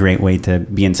 that is a great way to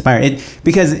be inspired.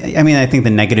 Because I think the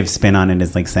negative spin on it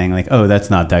is like saying like, oh, that's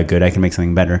not that good, I can make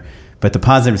something better. But the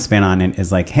positive spin on it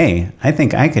is like, hey, I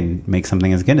think I could make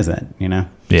something as good as that,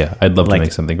 Yeah, I'd love to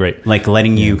make something great. Like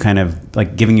letting you kind of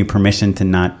like giving you permission to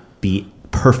not be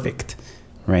perfect,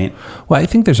 right? Well, I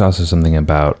think there's also something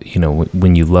about,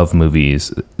 when you love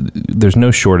movies, there's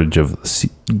no shortage of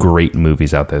great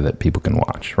movies out there that people can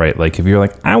watch, right? Like if you're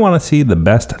like, I want to see the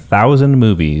best 1,000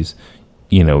 movies,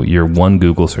 you're one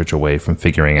Google search away from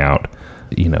figuring out,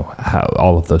 how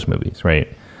all of those movies,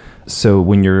 right? So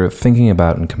when you're thinking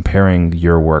about and comparing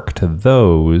your work to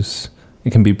those,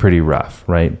 it can be pretty rough,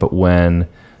 right? But when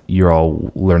you're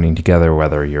all learning together,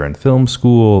 whether you're in film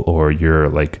school or you're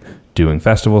like doing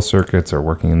festival circuits or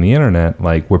working in the internet,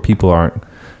 like where people aren't,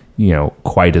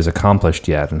 quite as accomplished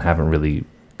yet and haven't really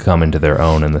come into their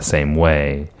own in the same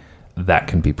way, that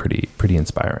can be pretty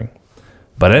inspiring.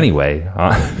 But anyway,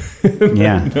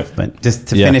 yeah. But just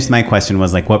to finish, my question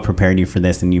was like, what prepared you for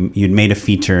this? And you'd made a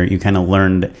feature. You kind of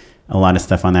learned a lot of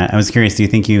stuff on that. I was curious. Do you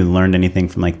think you learned anything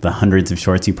from like the hundreds of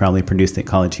shorts you probably produced at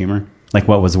College Humor? Like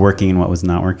what was working and what was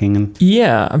not working?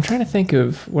 Yeah, I'm trying to think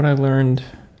of what I learned.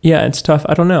 Yeah, it's tough.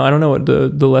 I don't know what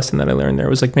the lesson that I learned there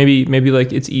was. Like maybe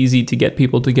like it's easy to get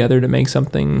people together to make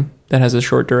something that has a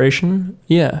short duration.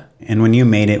 Yeah. And when you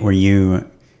made it, were you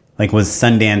like, was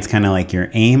Sundance kind of like your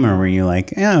aim, or were you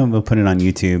like, yeah, we'll put it on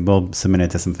YouTube, we'll submit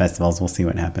it to some festivals, we'll see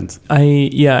what happens? I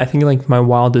think like my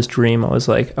wildest dream, I was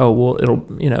like, oh, well,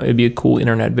 it'd be a cool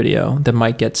internet video that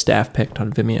might get staff picked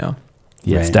on Vimeo.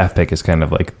 Yeah, right. Staff pick is kind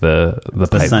of like the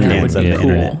Sundance of the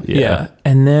internet. Yeah.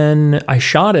 And then I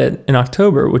shot it in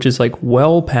October, which is like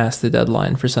well past the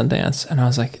deadline for Sundance. And I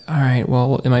was like, all right,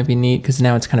 well, it might be neat because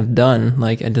now it's kind of done.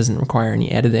 Like it doesn't require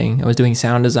any editing. I was doing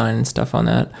sound design and stuff on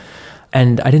that.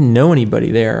 And I didn't know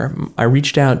anybody there. I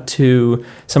reached out to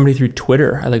somebody through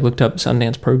Twitter. I like looked up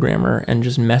Sundance programmer and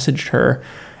just messaged her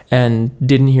and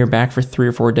didn't hear back for 3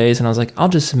 or 4 days. And I was like, I'll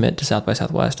just submit to South by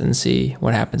Southwest and see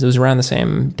what happens. It was around the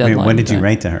same deadline. Wait, what did you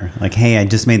write to her? Like, hey, I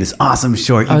just made this awesome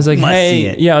short. I was like,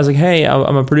 hey,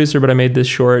 I'm a producer, but I made this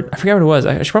short. I forget what it was.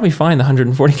 I should probably find the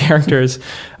 140 characters.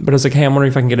 But I was like, hey, I'm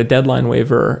wondering if I can get a deadline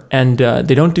waiver. And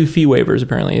they don't do fee waivers,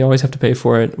 apparently. You always have to pay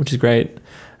for it, which is great.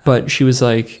 But she was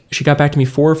like, she got back to me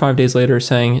 4 or 5 days later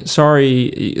saying,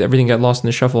 sorry, everything got lost in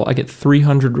the shuffle. I get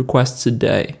 300 requests a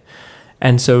day.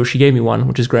 And so she gave me one,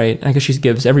 which is great. I guess she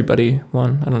gives everybody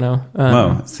one. I don't know.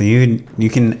 Whoa. So you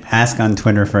can ask on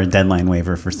Twitter for a deadline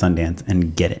waiver for Sundance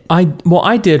and get it. I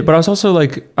did, but I was also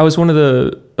like, I was one of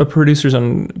the a producer's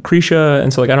on Krisha,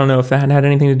 and so like I don't know if that had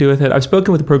anything to do with it. I've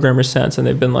spoken with the programmers since, and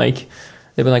they've been like,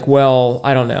 well,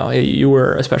 I don't know. You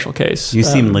were a special case. You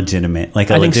seem legitimate, like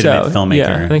a legitimate filmmaker.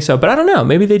 Yeah, I think so. But I don't know.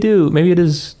 Maybe they do. Maybe it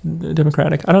is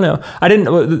democratic. I don't know. I didn't.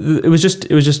 It was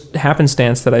just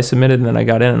happenstance that I submitted, and then I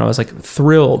got in, and I was like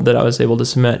thrilled that I was able to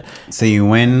submit. So you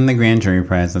win the grand jury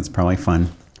prize. That's probably fun.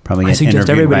 Probably get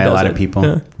interviewed by a lot of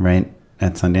people, right?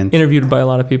 At Sundance. Interviewed by a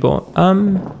lot of people.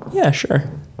 Yeah, sure.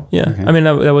 Yeah, okay. I mean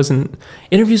that wasn't.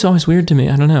 Interviews always weird to me.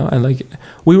 I don't know.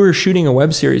 We were shooting a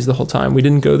web series the whole time. We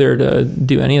didn't go there to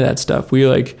do any of that stuff. We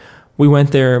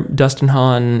went there. Dustin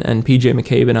Hahn and PJ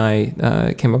McCabe and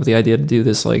I came up with the idea to do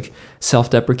this like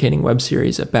self-deprecating web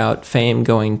series about fame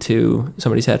going to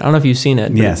somebody's head. I don't know if you've seen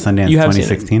it. Yeah, Sundance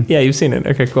 2016. Yeah, you've seen it.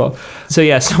 Okay, cool. So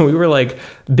we were like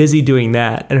busy doing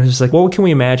that, and it was just like, what can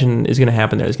we imagine is going to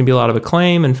happen there? There's going to be a lot of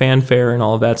acclaim and fanfare and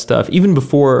all of that stuff. Even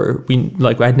before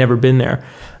I'd never been there.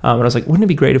 And I was like, wouldn't it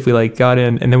be great if we like got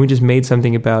in and then we just made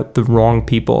something about the wrong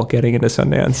people getting into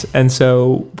Sundance? And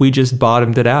so we just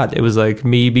bottomed it out. It was like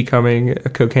me becoming a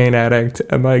cocaine addict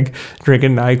and like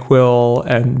drinking NyQuil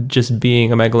and just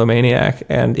being a megalomaniac.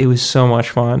 And it was so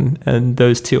much fun. And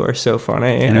those two are so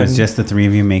funny. And it was just the three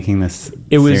of you making this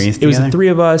series together? It was the three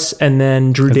of us, and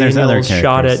then Drew Daniels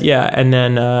shot it. Yeah, and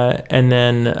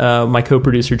then my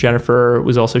co-producer Jennifer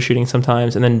was also shooting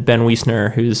sometimes, and then Ben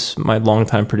Wiesner, who's my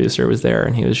longtime producer, was there,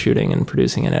 and he was shooting and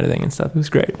producing and editing and stuff. It was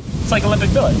great. It's like Olympic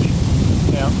Village,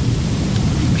 you know.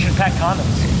 We should pack condoms.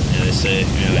 Yeah, they say,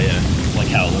 like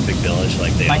how Olympic Village,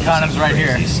 like they. My condom's right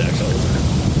here. Sex all the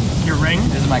time. Your ring?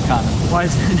 This is my condom. Why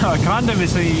is no? A condom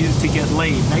is something you use to get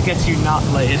laid. That gets you not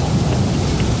laid.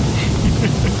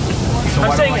 So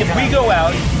I'm saying if we go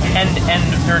out and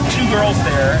there are two girls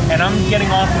there, and I'm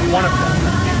getting off with one of them,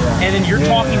 and then you're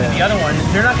talking to the other one,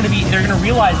 they're going to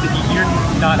realize that you're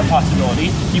not a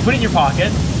possibility. You put it in your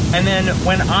pocket, and then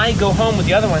when I go home with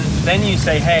the other one, then you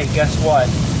say, hey, guess what?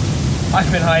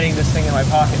 I've been hiding this thing in my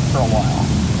pocket for a while,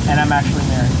 and I'm actually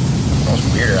married. Well,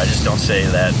 it's weird. I just don't say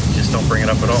that. Just don't bring it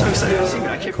up at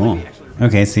all. Cool.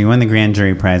 Okay, so you won the grand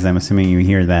jury prize. I'm assuming you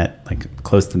hear that like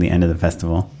close to the end of the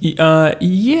festival.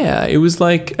 Yeah, it was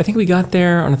like I think we got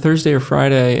there on a Thursday or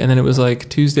Friday, and then it was like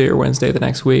Tuesday or Wednesday the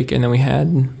next week, and then we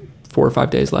had 4 or 5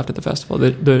 days left at the festival.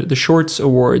 The Shorts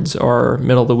Awards are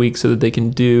middle of the week so that they can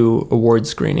do award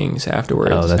screenings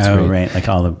afterwards. Oh, that's great. Right, like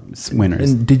all the winners.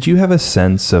 And did you have a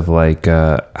sense of like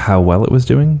how well it was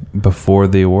doing before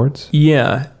the awards?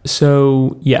 Yeah.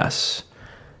 So yes,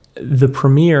 the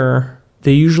premiere.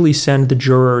 They usually send the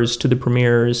jurors to the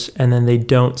premieres, and then they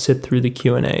don't sit through the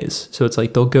Q&As. So it's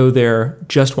like they'll go there,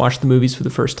 just watch the movies for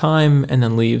the first time, and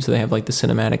then leave. So they have like the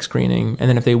cinematic screening. And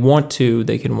then if they want to,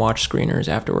 they can watch screeners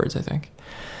afterwards, I think.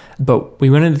 But we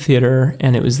went into the theater,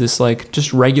 and it was this like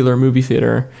just regular movie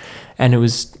theater, and it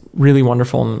was really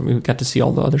wonderful. And we got to see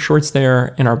all the other shorts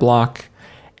there in our block.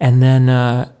 And then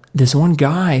this one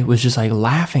guy was just like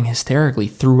laughing hysterically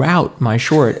throughout my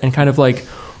short and kind of like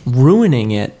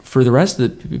ruining it for the rest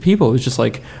of the people. It was just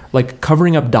like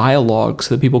covering up dialogue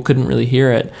so that people couldn't really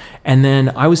hear it. And then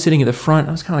I was sitting at the front.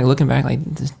 I was kind of like looking back like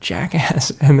this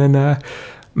jackass. And then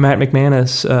Matt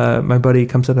McManus, my buddy,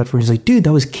 comes up after. He's like, "Dude,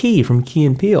 that was Key from Key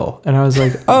and Peele." And I was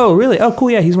like, "Oh, really? Oh, cool.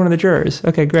 Yeah, he's one of the jurors.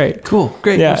 Okay, great, cool,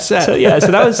 great. Yeah, so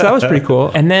that was pretty cool."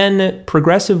 And then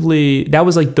progressively, that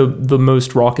was like the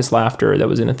most raucous laughter that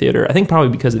was in a theater. I think probably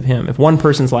because of him. If one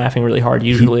person's laughing really hard,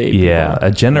 usually a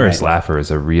generous laugher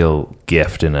is a real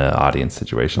gift in an audience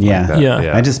situation like that.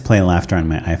 Yeah. I just play laughter on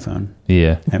my iPhone.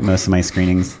 Yeah, at most of my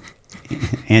screenings.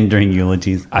 And during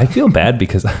eulogies. I feel bad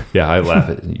because I laugh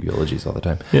at eulogies all the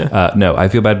time. Yeah. No, I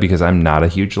feel bad because I'm not a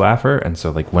huge laugher, and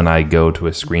so like when I go to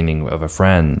a screening of a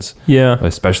friend's,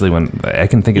 especially when I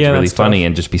can think it's really funny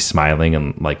and just be smiling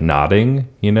and like nodding,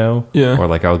 or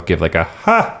like I'll give like a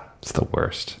ha. It's the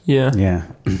worst. Yeah.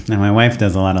 And my wife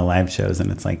does a lot of live shows, and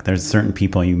it's like there's certain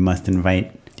people you must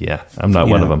invite. Yeah, I'm not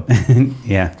one of them.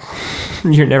 Yeah.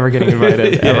 You're never getting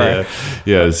invited ever.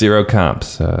 Yeah, zero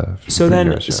comps. So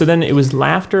then it was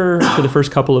laughter for the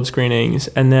first couple of screenings,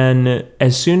 and then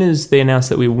as soon as they announced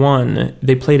that we won,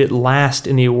 they played it last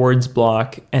in the awards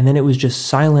block, and then it was just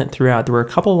silent throughout. There were a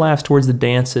couple of laughs towards the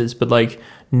dances, but like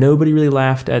nobody really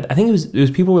laughed at. I think it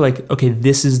was people were like, okay,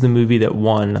 this is the movie that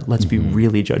won. Let's be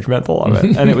really judgmental of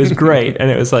it. And it was great.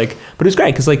 And it was like, but it was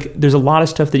great because like there's a lot of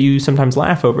stuff that you sometimes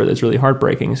laugh over that's really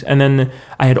heartbreaking. And then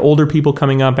I had older people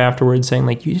coming up afterwards saying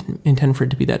like, you didn't intend for it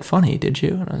to be that funny, did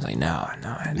you? And I was like, no,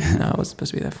 it wasn't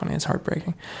supposed to be that funny. It's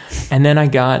heartbreaking. And then I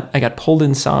got pulled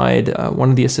inside. One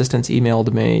of the assistants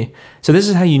emailed me. So this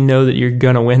is how you know that you're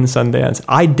gonna win Sundance.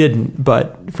 I didn't,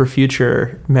 but for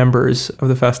future members of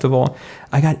the festival,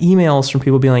 I got emails from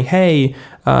people being like, hey,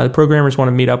 the programmers want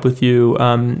to meet up with you.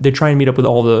 They try and meet up with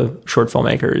all the short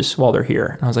filmmakers while they're here.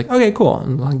 And I was like, okay, cool.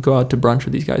 And I'll go out to brunch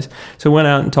with these guys. So I went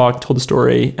out and told the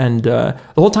story. And the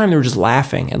whole time they were just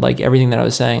laughing at like everything that I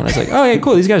was saying. And I was like, oh, yeah,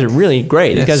 cool. These guys are really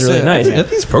great. These guys are really nice.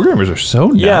 These programmers are so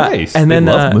nice. And then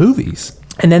they love movies.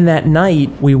 And then that night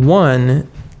we won,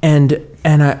 and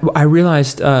I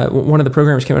realized one of the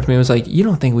programmers came up to me and was like, you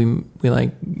don't think we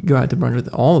like go out to brunch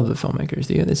with all of the filmmakers,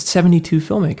 do you? There's 72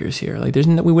 filmmakers here. Like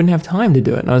we wouldn't have time to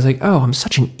do it. And I was like, oh, I'm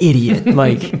such an idiot.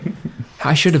 Like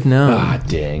I should have known. Ah,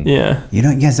 dang. Yeah. You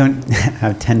guys don't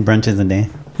have 10 brunches a day?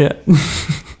 Yeah.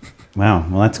 Wow.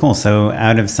 Well, that's cool. So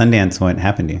out of Sundance, what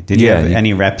happened to you? Did you have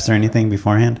any reps or anything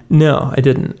beforehand? No, I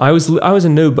didn't. I was a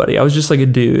nobody. I was just like a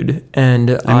dude.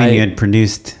 And I mean, you had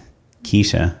produced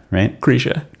Keisha, right?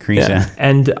 Krisha. Yeah.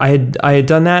 And I had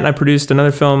done that, and I produced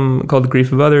another film called The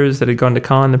Grief of Others that had gone to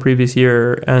Cannes the previous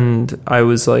year, and I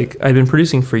was like, I'd been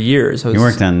producing for years. You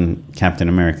worked on Captain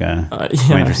America,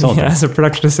 Winter Soldier. Yeah, as a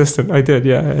production assistant, I did,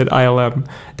 at ILM,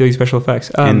 doing special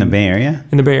effects. In the Bay Area?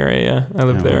 In the Bay Area, yeah. I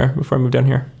lived there before I moved down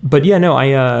here. But yeah, no,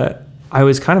 I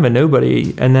was kind of a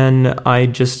nobody, and then I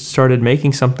just started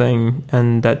making something,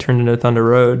 and that turned into Thunder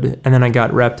Road, and then I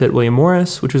got repped at William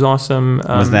Morris, which was awesome.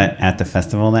 Was that at the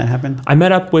festival that happened? I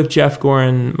met up with Jeff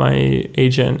Gorin, my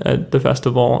agent, at the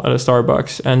festival at a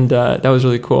Starbucks, and that was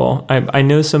really cool. I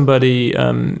know somebody,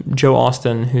 Joe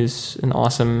Austin, who's an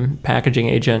awesome packaging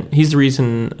agent. He's the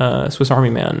reason Swiss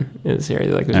Army Man is here.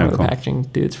 Like, was one of the packaging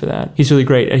dudes for that. He's really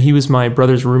great. And he was my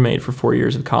brother's roommate for 4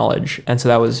 years of college, and so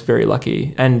that was very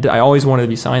lucky. And I always wanted to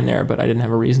be signed there, but I didn't have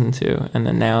a reason to. And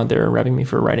then now they're repping me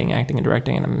for writing, acting, and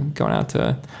directing, and I'm going out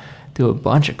to do a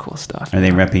bunch of cool stuff. Are they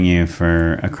repping you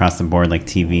for across the board, like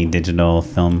TV, digital,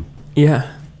 film?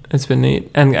 Yeah, it's been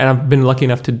neat. And I've been lucky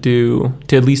enough to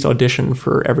at least audition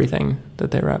for everything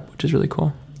that they rep, which is really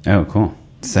cool. Oh, cool.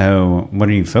 So what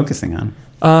are you focusing on?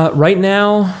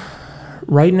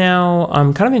 Right now,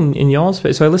 I'm kind of in y'all's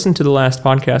space. So I listened to the last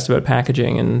podcast about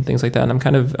packaging and things like that, and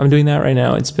I'm doing that right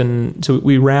now. So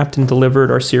we wrapped and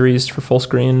delivered our series for full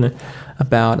screen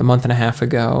about a month and a half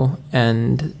ago,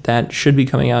 and that should be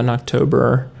coming out in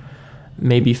October,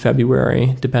 maybe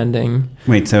February, depending.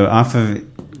 Wait, so off of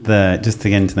just to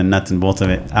get into the nuts and bolts of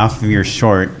it, off of your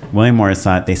short, William Morris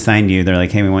thought they signed you. They're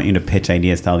like, hey, we want you to pitch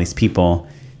ideas to all these people,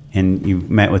 and you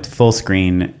met with Full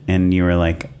Screen, and you were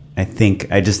like, I think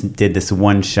I just did this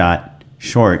one-shot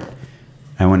short.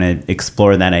 I want to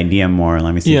explore that idea more.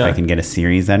 Let me see if I can get a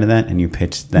series out of that. And you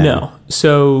pitched that. No.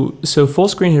 So Full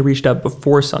Screen had reached out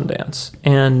before Sundance,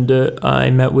 and I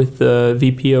met with the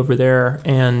VP over there.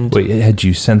 And wait, had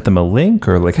you sent them a link,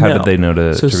 or like how did they know to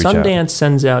reach out? So Sundance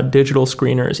sends out digital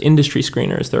screeners, industry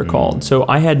screeners, they're called. So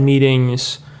I had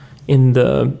meetings in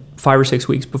the 5 or 6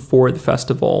 weeks before the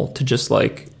festival to just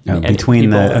like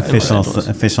between the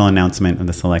official announcement of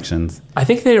the selections. I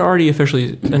think they'd already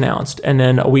officially announced, and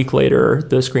then a week later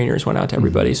the screeners went out to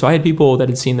everybody. So I had people that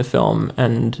had seen the film,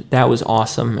 and that was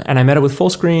awesome. And I met it with Full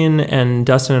Screen, and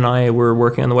Dustin and I were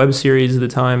working on the web series at the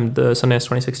time, the Sundance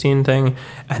 2016 thing.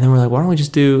 And then we're like, why don't we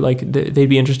just do like they'd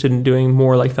be interested in doing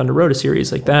more like Thunder Road, a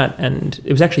series like that. And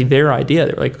it was actually their idea.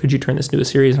 They were like, could you turn this into a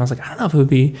series? And I was like, I don't know if it would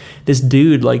be this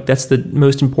dude. Like that's the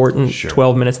most important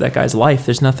 12 minutes of that guy's life.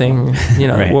 There's nothing,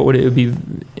 right. What would it be,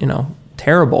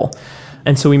 terrible.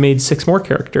 And so we made 6 more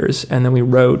characters, and then we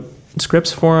wrote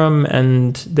scripts for them,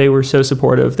 and they were so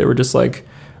supportive. They were just like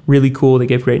really cool. They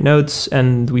gave great notes,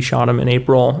 and we shot them in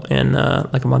April in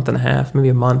like a month and a half, maybe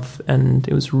a month, and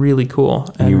it was really cool.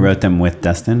 And you wrote them with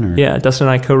Dustin? Or? Yeah, Dustin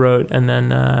and I co-wrote, and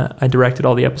then I directed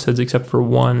all the episodes except for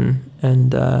one,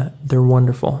 and they're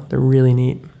wonderful. They're really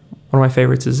neat. One of my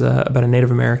favorites is about a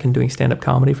Native American doing stand-up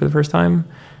comedy for the first time,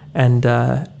 and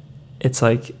it's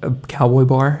like a cowboy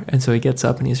bar, and so he gets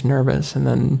up and he's nervous, and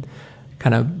then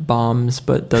kind of bombs,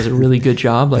 but does a really good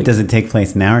job. Like, does it take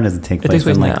place now, or does it take place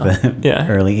in like the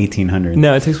early 1800s?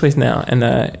 No, it takes place now, and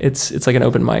it's like an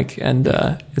open mic, and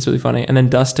it's really funny. And then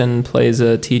Dustin plays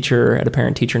a teacher at a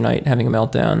parent-teacher night, having a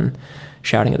meltdown,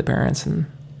 shouting at the parents, and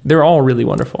they're all really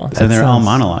wonderful. So they're all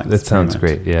monologues. That sounds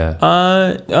great. Yeah.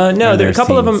 No, there are a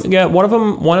couple of them. Yeah, one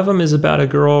of them is about a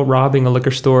girl robbing a liquor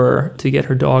store to get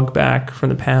her dog back from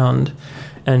the pound,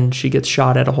 and she gets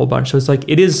shot at a whole bunch. So it's like,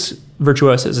 it is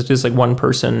virtuosos. It is like one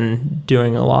person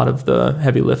doing a lot of the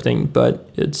heavy lifting, but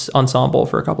it's ensemble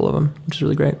for a couple of them, which is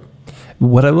really great.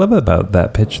 What I love about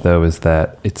that pitch, though, is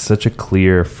that it's such a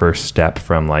clear first step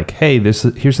from like, hey,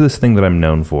 here's this thing that I'm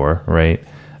known for, right?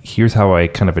 Here's how I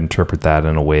kind of interpret that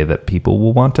in a way that people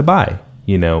will want to buy,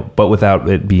 but without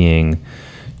it being,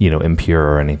 impure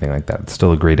or anything like that. It's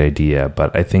still a great idea.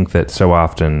 But I think that so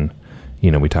often,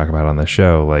 we talk about on the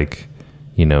show, like,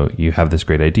 you know, you have this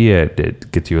great idea,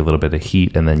 it gets you a little bit of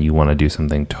heat, and then you want to do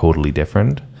something totally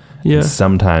different. Yeah. And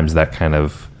sometimes that kind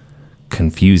of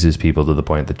confuses people to the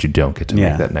point that you don't get to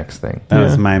make that next thing. That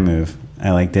was my move.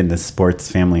 I did the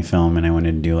sports family film, and I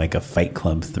wanted to do like a Fight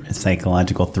Club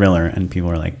psychological thriller, and people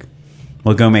were like,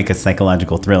 well, go make a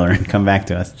psychological thriller and come back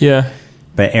to us. Yeah.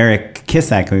 But Eric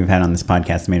Kissack, who we've had on this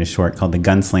podcast, made a short called The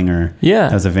Gunslinger. Yeah.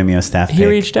 That was a Vimeo staff He pick.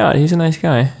 reached out. He's a nice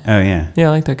guy. Oh, yeah. Yeah, I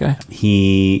like that guy.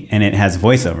 And it has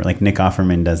voiceover. Like Nick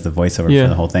Offerman does the voiceover Yeah. for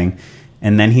the whole thing.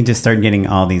 And then he just started getting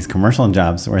all these commercial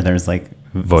jobs where there's like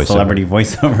celebrity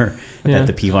voiceover that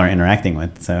the people are interacting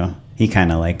with. So he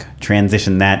kind of like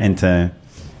transitioned that into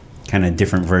kind of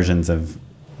different versions of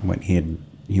what he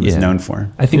was known for.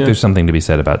 I think there's something to be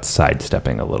said about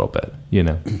sidestepping a little bit, you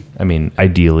know? I mean,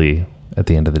 ideally, at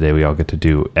the end of the day, we all get to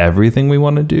do everything we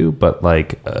want to do, but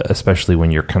like, especially when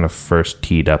you're kind of first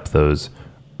teed up those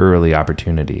early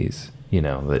opportunities, you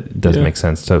know, that doesn't make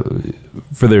sense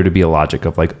for there to be a logic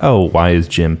of like, oh, why is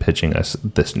Jim pitching us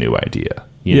this new idea?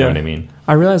 You know what I mean?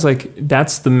 I realize like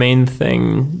that's the main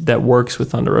thing that works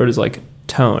with Thunder Road is like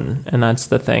tone, and that's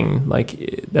the thing,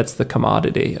 like that's the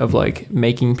commodity of like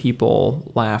making people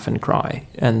laugh and cry,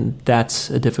 and that's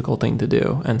a difficult thing to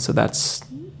do. And so that's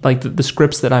like the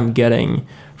scripts that I'm getting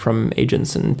from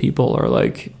agents and people are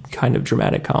like kind of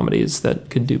dramatic comedies that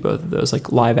could do both of those,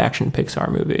 like live action Pixar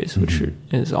movies, which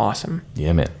is awesome.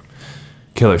 Yeah, man.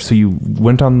 Killer. So you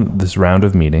went on this round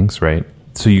of meetings, right?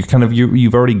 So you kind of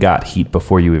you've already got heat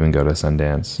before you even go to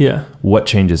Sundance. Yeah. What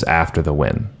changes after the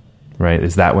win? Right?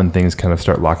 Is that when things kind of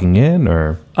start locking in,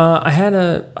 or? I had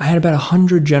about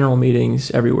 100 general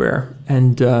meetings everywhere,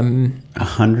 and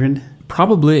 100?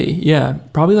 Probably, yeah,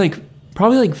 probably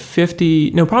like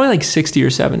 50. No, probably like 60 or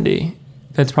 70.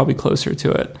 That's probably closer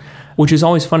to it, which is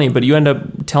always funny. But you end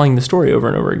up telling the story over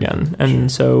and over again,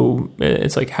 and so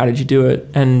it's like, how did you do it?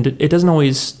 And it doesn't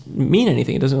always mean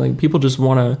anything. It doesn't, like, people just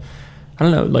want to, I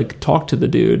don't know, like talk to the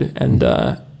dude, and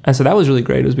so that was really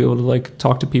great. Was be able to like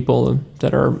talk to people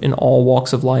that are in all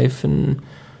walks of life and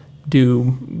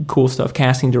do cool stuff,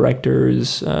 casting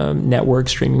directors, network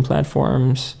streaming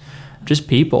platforms, just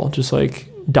people, just like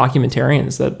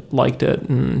documentarians that liked it,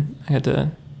 and I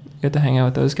got to hang out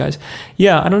with those guys.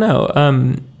 Yeah, I don't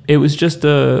know. It was just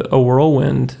a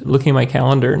whirlwind. Looking at my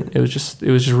calendar, it was just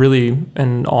really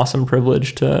an awesome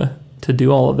privilege to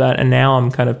do all of that. And now I'm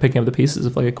kind of picking up the pieces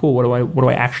of like, cool, what do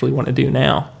I actually want to do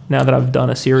now? Now that I've done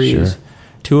a series,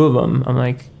 2 of them, I'm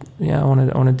like, yeah, I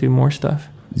want to do more stuff.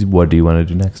 What do you want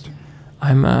to do next?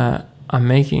 I'm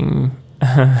making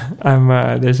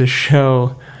there's a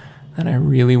show that I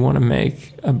really want to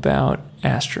make about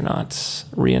astronauts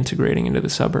reintegrating into the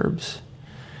suburbs.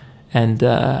 And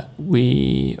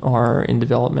we are in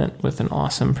development with an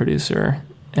awesome producer,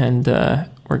 and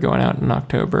we're going out in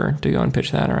October to go and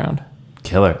pitch that around.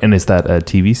 Killer. And is that a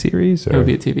TV series? Or? It would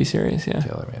be a TV series, yeah.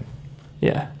 Killer, man.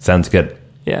 Yeah. Sounds good.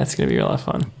 Yeah, it's going to be a lot of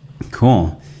fun.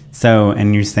 Cool. So,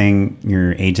 and you're saying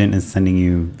your agent is sending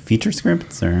you feature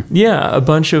scripts, or? Yeah, a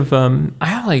bunch of,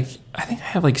 I think I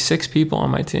have like 6 people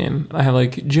on my team. I have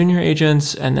like junior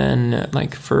agents, and then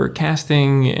like for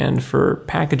casting and for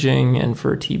packaging and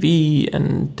for TV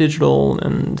and digital,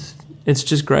 and it's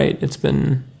just great. It's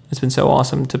been so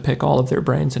awesome to pick all of their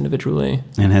brains individually.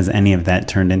 And has any of that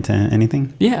turned into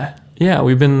anything? Yeah.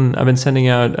 I've been sending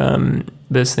out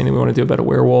this thing that we want to do about a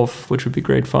werewolf, which would be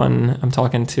great fun. I'm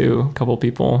talking to a couple of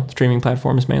people, streaming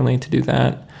platforms mainly, to do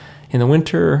that in the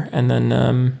winter. And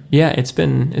then it's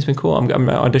been cool. I'm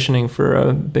auditioning for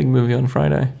a big movie on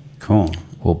Friday. Cool.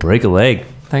 We'll break a leg.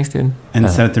 Thanks, dude. And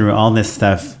so through all this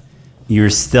stuff, you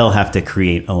still have to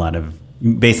create a lot of,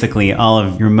 basically all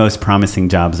of your most promising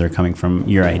jobs are coming from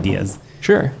your ideas.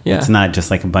 Sure. Yeah. It's not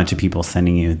just like a bunch of people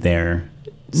sending you their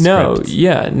scripts.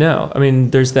 No. I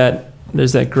mean, there's that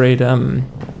great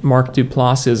Mark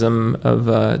Duplassism of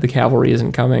the cavalry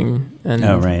isn't coming,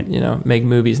 and right. Make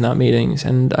movies, not meetings,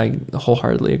 and I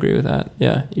wholeheartedly agree with that.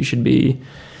 Yeah, you should be.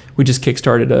 We just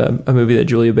kickstarted a movie that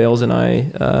Julia Bales and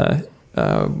I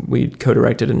we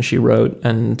co-directed and she wrote,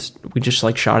 and we just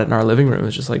like shot it in our living room. It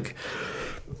was just like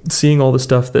seeing all the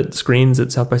stuff that screens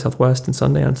at South by Southwest and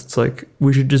Sundance. It's like,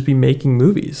 we should just be making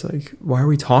movies. Like, why are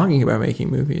we talking about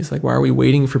making movies? Like, why are we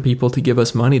waiting for people to give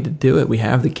us money to do it? We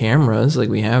have the cameras, like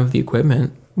we have the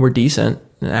equipment. We're decent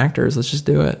actors. Let's just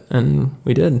do it. And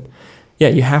we did. Yeah,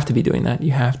 you have to be doing that.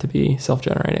 You have to be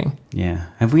self-generating. Yeah.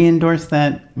 Have we endorsed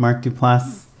that Mark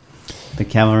Duplass, the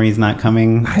cavalry's not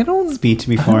coming speech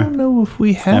before? I don't know if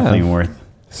we have. Definitely worth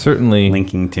certainly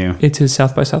linking to. It's his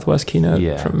South by Southwest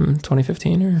keynote from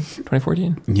 2015 or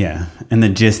 2014. Yeah. And the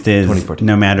gist is,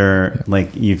 no matter,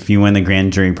 like, if you win the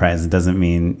grand jury prize, it doesn't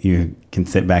mean you can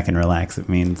sit back and relax. It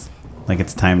means like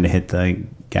it's time to hit the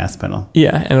gas pedal.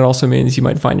 Yeah, and it also means you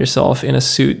might find yourself in a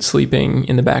suit sleeping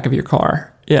in the back of your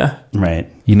car. Yeah.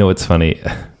 Right. You know, it's funny,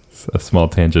 it's a small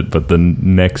tangent, but the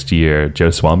next year, Joe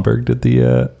Swanberg did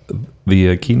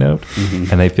the keynote.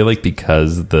 Mm-hmm. And I feel like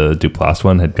because the Duplass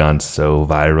one had gone so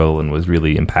viral and was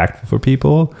really impactful for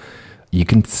people, you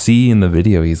can see in the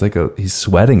video, he's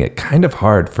sweating it kind of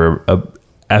hard for a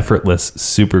effortless,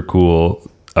 super cool,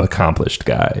 accomplished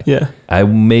guy. Yeah.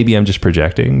 I'm just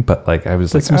projecting, but like I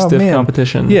was That's like, some stiff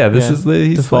competition. Yeah, he's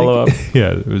to follow up.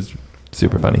 Yeah, it was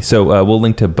super funny. So we'll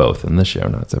link to both in the show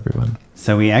notes, everyone.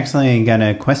 So we actually got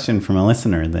a question from a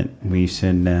listener that we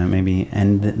should maybe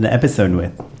end the episode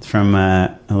with. It's from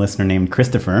a listener named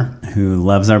Christopher, who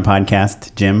loves our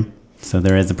podcast, Jim. So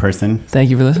there is a person. Thank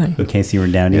you for listening. In case you were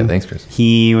doubting. Yeah, thanks, Chris.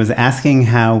 He was asking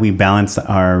how we balance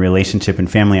our relationship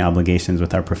and family obligations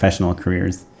with our professional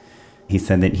careers. He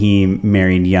said that he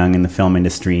married young in the film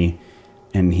industry,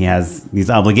 and he has these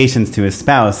obligations to his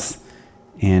spouse.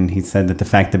 And he said that the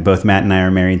fact that both Matt and I are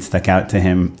married stuck out to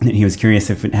him. And he was curious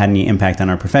if it had any impact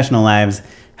on our professional lives.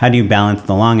 How do you balance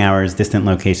the long hours, distant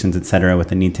locations, etc., with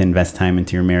the need to invest time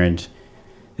into your marriage?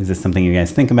 Is this something you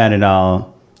guys think about at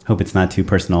all? Hope it's not too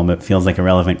personal, but feels like a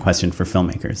relevant question for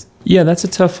filmmakers. Yeah, that's a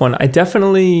tough one. I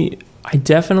definitely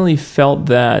felt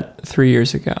that 3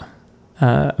 years ago.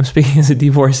 I'm speaking as a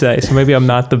divorcee, so maybe I'm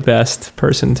not the best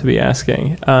person to be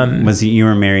asking. You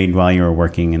were married while you were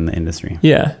working in the industry?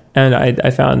 Yeah, and I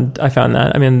found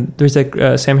that. I mean, there's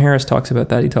Sam Harris talks about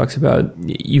that. He talks about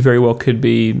you very well could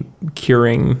be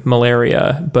curing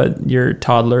malaria, but your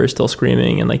toddler is still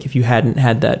screaming, and like if you hadn't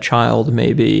had that child,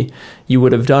 maybe you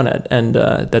would have done it. And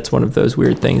that's one of those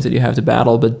weird things that you have to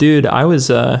battle. But dude, I was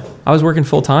working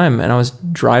full time, and I was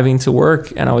driving to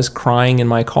work, and I was crying in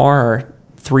my car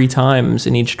 3 times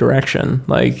in each direction.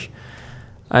 Like,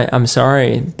 I'm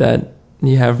sorry that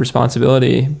you have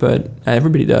responsibility, but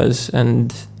everybody does.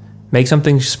 And make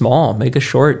something small, make a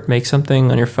short, make something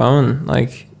on your phone.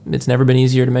 Like, it's never been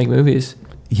easier to make movies.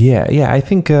 Yeah, I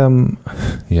think,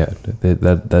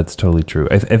 that's totally true.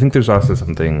 I think there's also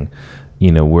something,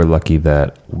 we're lucky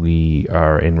that we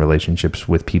are in relationships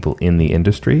with people in the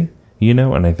industry,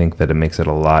 and I think that it makes it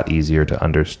a lot easier to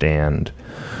understand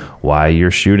why you're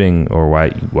shooting or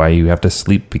why you have to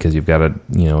sleep because you've got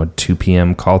a 2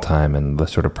 p.m. call time and the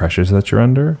sort of pressures that you're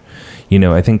under.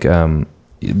 I think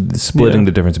splitting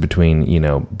the difference between,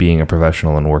 being a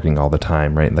professional and working all the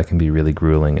time, right? That can be really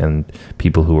grueling. And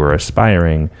people who are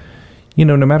aspiring,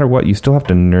 no matter what, you still have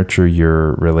to nurture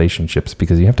your relationships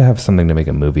because you have to have something to make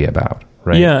a movie about,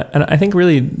 right? Yeah, and I think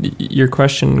really your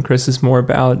question, Chris, is more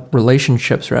about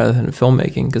relationships rather than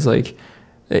filmmaking because, like,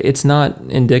 it's not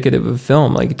indicative of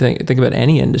film. Like, think about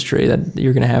any industry that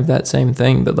you're going to have that same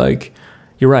thing. But, like,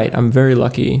 you're right. I'm very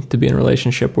lucky to be in a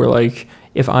relationship where, like,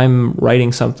 if I'm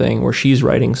writing something or she's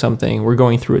writing something, we're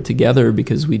going through it together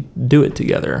because we do it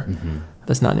together. Mm-hmm.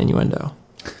 That's not an innuendo.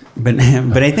 But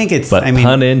I think it's...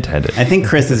 pun intended. I think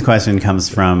Chris's question comes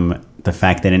from the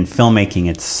fact that in filmmaking,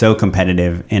 it's so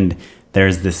competitive, and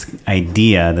there's this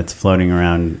idea that's floating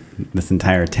around this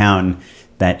entire town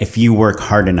that if you work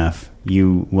hard enough,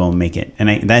 you will make it.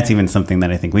 And that's even something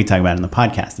that I think we talk about in the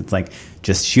podcast. It's like,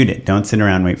 just shoot it. Don't sit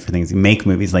around and wait for things. Make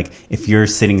movies. Like, if you're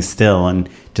sitting still and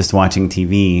just watching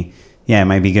TV, yeah, it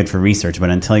might be good for research, but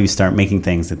until you start making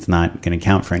things, it's not going to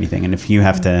count for anything. And if you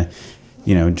have to,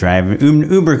 drive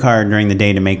an Uber car during the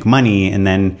day to make money and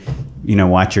then,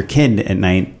 watch your kid at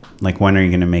night, like, when are you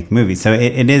going to make movies? So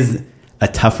it is a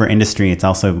tougher industry. It's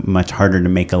also much harder to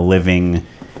make a living.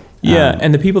 Yeah,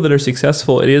 and the people that are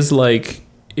successful, it is like...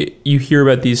 you hear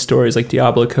about these stories like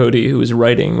Diablo Cody, who was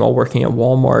writing while working at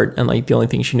Walmart, and like the only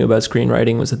thing she knew about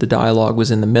screenwriting was that the dialogue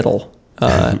was in the middle.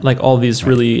 Like all these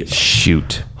really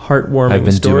heartwarming I've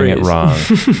been stories. doing it wrong.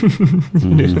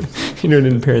 You know,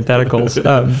 in parentheticals.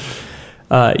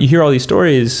 You hear all these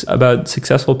stories about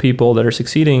successful people that are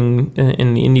succeeding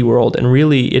in the indie world, and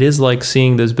really it is like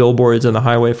seeing those billboards on the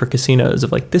highway for casinos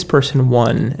of like, this person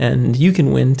won and you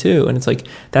can win too. And it's like,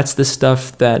 that's the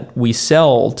stuff that we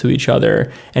sell to each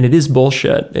other, and it is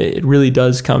bullshit. It really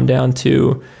does come down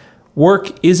to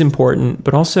work is important,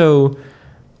 but also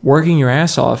working your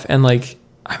ass off. And like,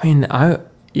 I mean, I'm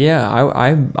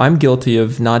guilty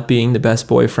of not being the best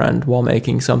boyfriend while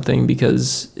making something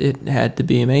because it had to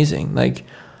be amazing. Like,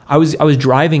 I was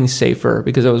driving safer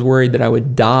because I was worried that I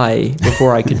would die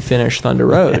before I could finish Thunder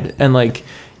Road. And like,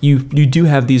 you do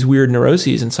have these weird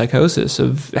neuroses and psychosis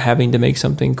of having to make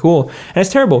something cool, and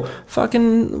it's terrible.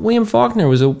 Fucking William Faulkner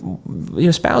was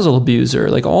a spousal abuser.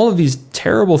 Like, all of these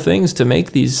terrible things to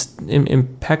make these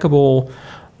impeccable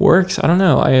works. I don't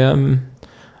know.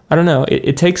 I don't know.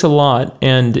 It takes a lot,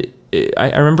 and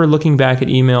I remember looking back at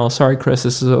emails. Sorry, Chris,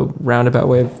 this is a roundabout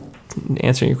way of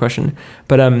answering your question.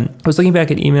 But I was looking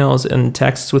back at emails and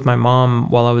texts with my mom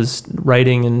while I was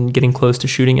writing and getting close to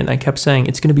shooting it. And I kept saying,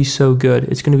 it's going to be so good.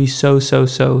 It's going to be so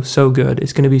good.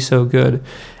 It's going to be so good.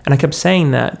 And I kept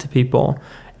saying that to people.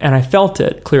 And I felt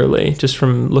it clearly just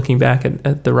from looking back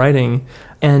at the writing.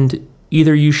 And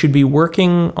either you should be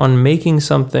working on making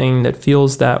something that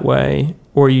feels that way,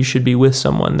 or you should be with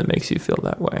someone that makes you feel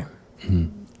that way.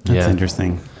 That's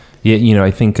interesting. Yeah, I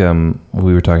think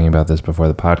we were talking about this before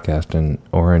the podcast, and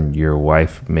Oren, your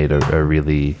wife, made a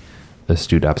really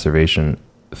astute observation.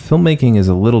 Filmmaking is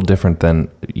a little different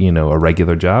than, a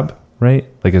regular job, right?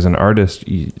 Like as an artist,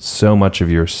 so much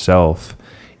of yourself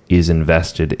is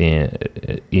invested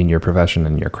in your profession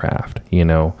and your craft.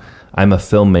 I'm a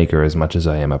filmmaker as much as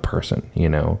I am a person,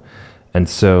 and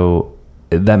so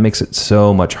that makes it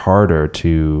so much harder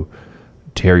to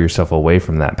tear yourself away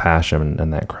from that passion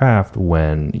and that craft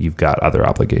when you've got other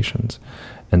obligations.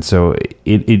 And so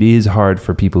it is hard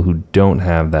for people who don't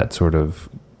have that sort of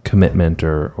commitment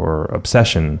or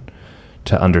obsession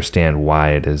to understand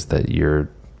why it is that you're,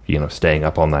 staying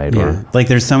up all night. Yeah. Or like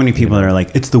there's so many people that are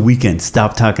like, it's the weekend,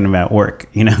 stop talking about work.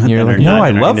 You're like, no, I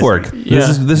love work. Yeah.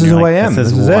 This is who I am.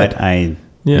 This is what it.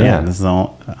 This is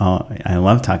all I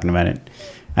love talking about it.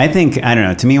 I think, I don't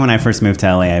know, to me, when I first moved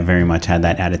to LA, I very much had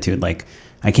that attitude. Like,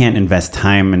 I can't invest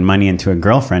time and money into a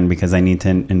girlfriend because I need to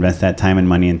invest that time and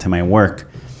money into my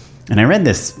work. And I read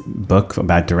this book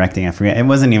about directing. I forget. It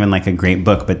wasn't even like a great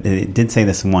book, but it did say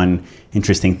this one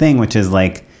interesting thing, which is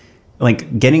like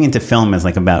getting into film is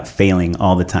like about failing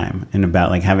all the time and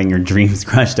about like having your dreams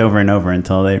crushed over and over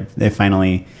until they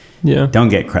finally don't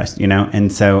get crushed,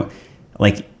 And so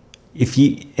like if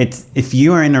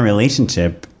you are in a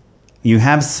relationship, you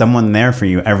have someone there for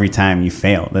you every time you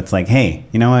fail. That's like, hey,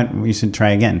 you know what? We should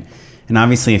try again. And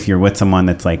obviously, if you're with someone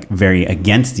that's like very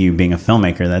against you being a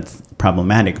filmmaker, that's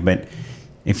problematic. But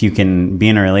if you can be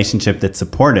in a relationship that's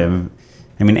supportive,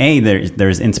 I mean,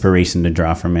 there's inspiration to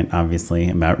draw from it,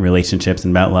 obviously, about relationships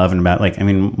and about love and about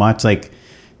watch like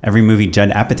every movie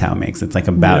Judd Apatow makes. It's like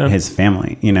about his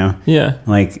family, Yeah.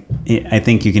 Like, I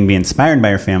think you can be inspired by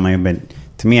your family, but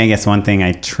to me, I guess one thing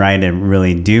I try to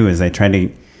really do is I try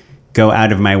to go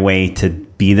out of my way to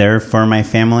be there for my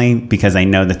family because I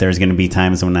know that there's going to be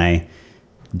times when I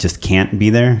just can't be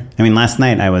there. I mean, last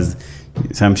night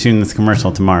I'm shooting this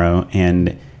commercial tomorrow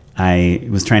and I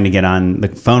was trying to get on the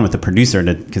phone with the producer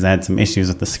because I had some issues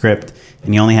with the script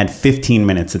and he only had 15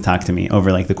 minutes to talk to me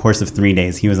over like the course of 3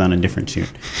 days. He was on a different shoot.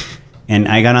 And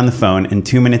I got on the phone, and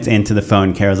 2 minutes into the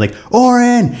phone, Kara's like,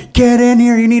 Oren, get in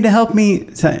here. You need to help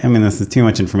me. So, I mean, this is too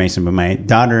much information, but my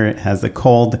daughter has a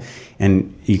cold,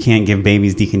 and you can't give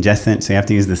babies decongestant, so you have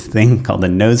to use this thing called a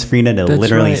nose Frida to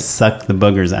literally suck the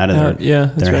boogers out of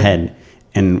their head.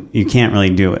 And you can't really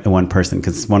do it with one person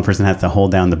because one person has to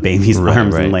hold down the baby's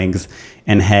arms and legs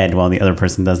and head while the other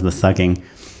person does the sucking.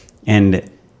 And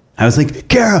I was like,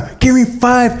 Kara, give me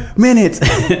 5 minutes.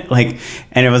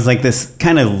 And it was like this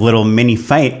kind of little mini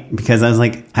fight because I was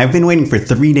like, I've been waiting for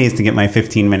 3 days to get my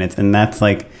 15 minutes. And that's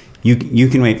like, you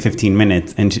can wait 15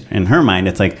 minutes. And in her mind,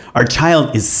 it's like, our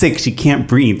child is sick. She can't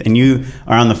breathe. And you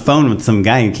are on the phone with some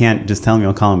guy. You can't just tell him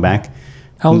you'll call him back.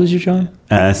 How old is your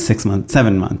child? 6 months,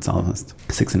 7 months, almost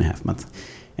 6.5 months.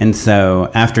 And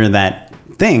so after that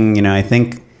thing, I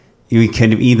think we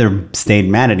could have either stayed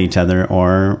mad at each other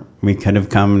or we could have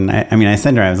come. I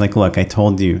said to her, I was like, look, I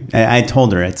told her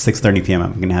at 6:30 p.m.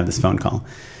 I'm going to have this phone call.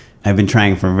 I've been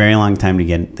trying for a very long time to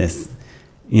get this,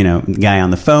 guy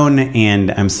on the phone. And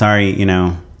I'm sorry,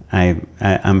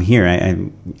 I'm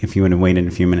here. If you would have waited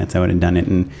a few minutes, I would have done it.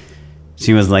 And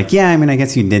she was like, yeah, I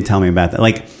guess you did tell me about that.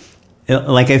 Like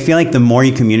I feel like the more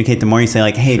you communicate, the more you say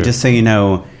like, hey, just so you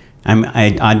know,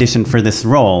 I auditioned for this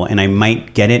role and I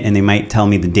might get it and they might tell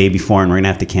me the day before and we're going to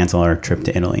have to cancel our trip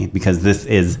to Italy because this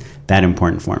is that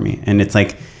important for me. And it's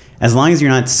like, as long as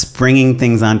you're not springing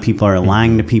things on people or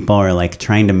lying to people or like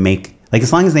trying to make, like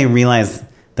as long as they realize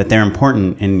that they're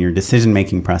important in your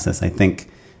decision-making process, I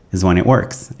think is when it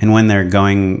works. And when they're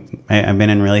going, I've been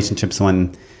in relationships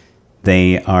when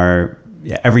they are,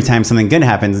 every time something good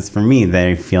happens, it's for me,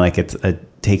 they feel like it's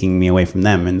taking me away from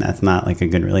them. And that's not like a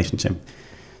good relationship.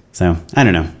 So I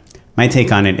don't know. My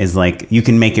take on it is like you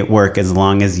can make it work as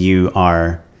long as you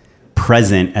are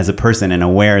present as a person and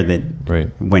aware that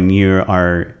when you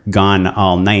are gone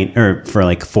all night or for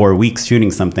like 4 weeks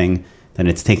shooting something, that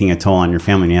it's taking a toll on your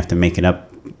family and you have to make it up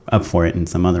for it in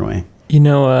some other way.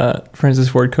 Francis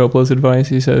Ford Coppola's advice,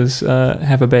 he says,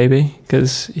 have a baby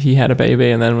because he had a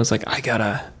baby and then was like, I got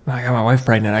my wife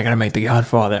pregnant. I got to make The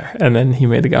Godfather. And then he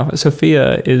made The Godfather.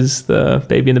 Sophia is the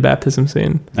baby in the baptism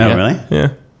scene. Oh, really?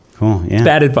 Yeah. Cool. Yeah.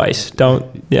 Bad advice.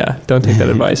 Don't take that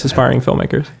advice, aspiring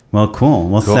filmmakers. Well, cool.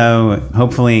 Well, so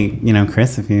hopefully,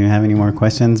 Chris, if you have any more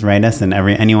questions, write us, and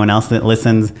anyone else that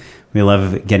listens. We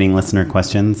love getting listener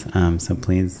questions. So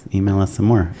please email us some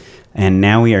more. And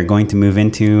now we are going to move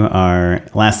into our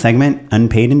last segment,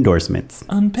 unpaid endorsements.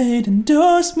 Unpaid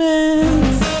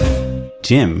endorsements.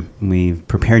 Jim, we've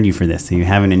prepared you for this, so you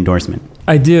have an endorsement.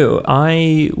 I do.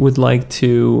 I would like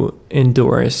to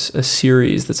endorse a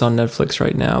series that's on Netflix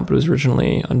right now, but it was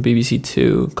originally on BBC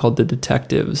Two, called The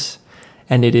Detectives.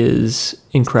 And it is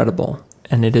incredible.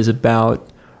 And it is about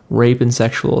rape and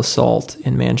sexual assault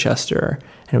in Manchester.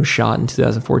 And it was shot in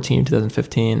 2014,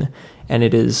 2015. And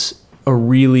it is a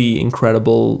really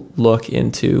incredible look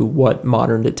into what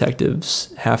modern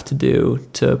detectives have to do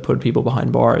to put people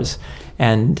behind bars.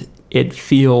 And it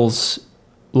feels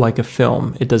like a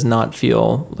film. It does not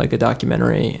feel like a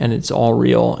documentary, and it's all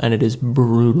real, and it is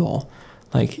brutal.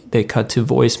 Like, they cut to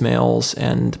voicemails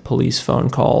and police phone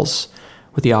calls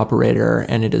with the operator,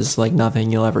 and it is like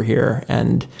nothing you'll ever hear.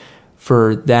 And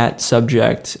for that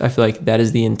subject, I feel like that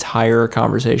is the entire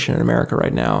conversation in America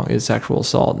right now, is sexual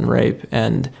assault and rape.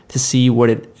 And to see what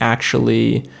it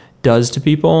actually does to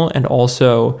people, and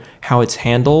also how it's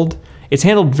handled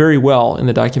very well in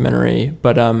the documentary.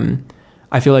 But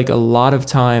I feel like a lot of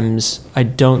times I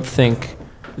don't think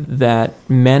that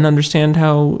men understand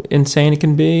how insane it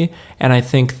can be, and I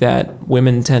think that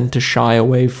women tend to shy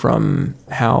away from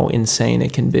how insane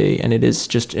it can be. And it is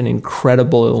just an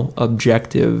incredible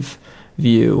objective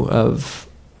view of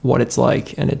what it's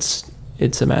like, and it's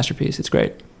a masterpiece. It's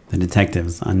great. The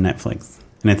Detectives on Netflix,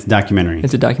 and it's a documentary.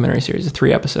 It's a documentary series. It's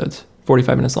 3 episodes,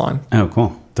 45 minutes long. Oh,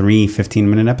 cool. 3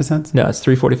 15-minute episodes? No, it's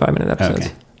 3 45-minute episodes.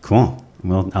 Okay, cool.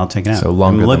 Well, I'll check it out. So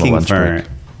longer than a lunch break.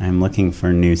 I'm looking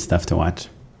for new stuff to watch.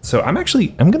 So I'm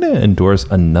going to endorse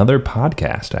another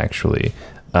podcast, actually.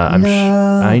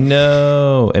 I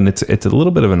know. And it's a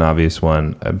little bit of an obvious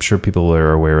one. I'm sure people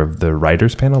are aware of the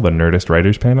Writers Panel, the Nerdist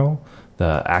Writers Panel.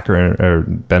 The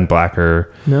Ben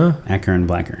Blacker. No. Acker and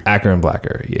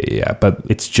Blacker. Yeah. But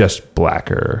it's just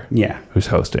Blacker. Yeah. Who's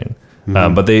hosting.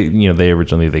 Mm-hmm. But they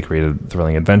originally created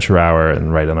Thrilling Adventure Hour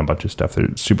and write on a bunch of stuff.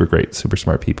 They're super great, super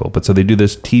smart people. But so they do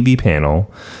this TV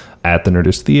panel at the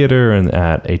Nerdist Theater and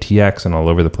at ATX and all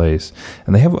over the place.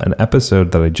 And they have an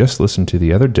episode that I just listened to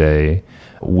the other day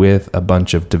with a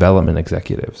bunch of development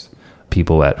executives.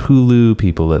 People at Hulu,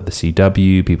 people at the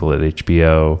CW, people at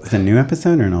HBO. It's a new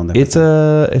episode or an old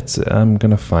episode? I'm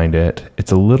going to find it.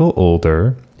 It's a little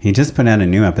older. He just put out a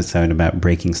new episode about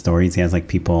breaking stories. He has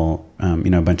people,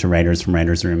 a bunch of writers from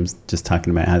writers' rooms just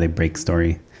talking about how they break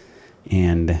story.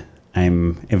 And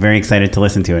I'm very excited to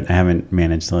listen to it. I haven't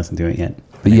managed to listen to it yet.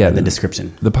 But yeah, the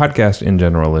description. The podcast in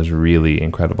general is really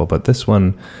incredible, but this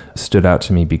one stood out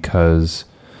to me because,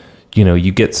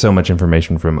 you get so much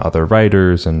information from other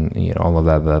writers and, all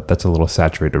of that's a little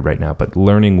saturated right now. But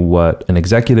learning what an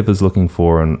executive is looking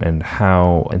for and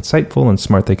how insightful and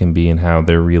smart they can be and how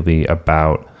they're really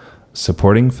about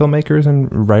supporting filmmakers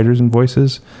and writers and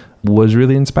voices was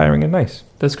really inspiring and nice.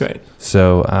 That's great.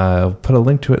 So I'll put a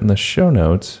link to it in the show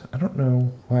notes. I don't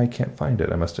know why I can't find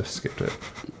it. I must have skipped it.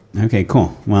 Okay,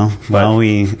 cool. Well, while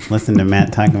we listen to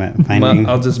Matt talk about finding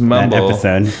I'll just mumble. that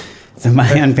episode. So my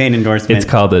unpaid endorsement.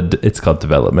 It's called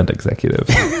Development Executive.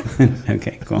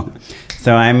 Okay, cool.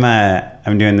 So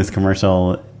I'm doing this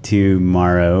commercial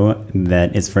tomorrow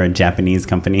that is for a Japanese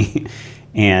company,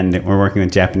 and we're working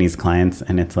with Japanese clients,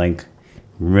 and it's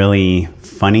really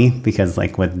funny because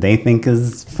what they think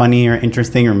is funny or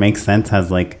interesting or makes sense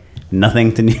has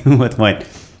nothing to do with what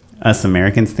us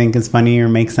Americans think is funny or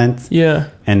makes sense. Yeah.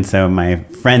 And so my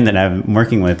friend that I'm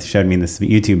working with showed me this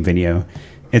YouTube video.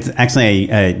 It's actually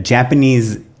a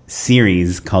Japanese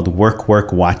series called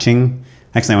Work Watching.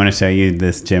 Actually, I want to show you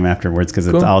this, Jim, afterwards because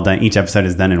it's all done. Each episode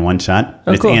is done in one shot.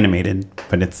 It's animated,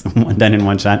 but it's done in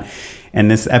one shot. And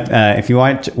this, if you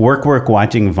watch Work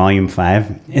Watching Volume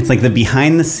 5, it's the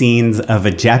behind the scenes of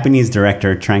a Japanese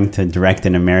director trying to direct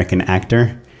an American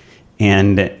actor.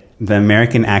 And the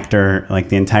American actor,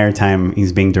 the entire time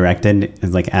he's being directed,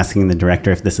 is asking the director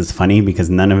if this is funny because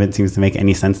none of it seems to make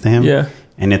any sense to him. Yeah.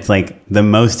 And it's the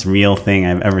most real thing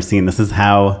I've ever seen. This is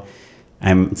how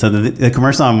so the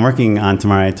commercial I'm working on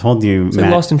tomorrow, I told you, it's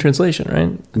Matt, Lost in Translation,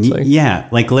 right? It's yeah.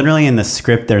 Literally in the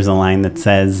script, there's a line that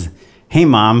says, "Hey,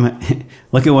 Mom,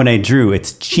 look at what I drew.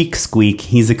 It's Cheek Squeak.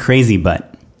 He's a crazy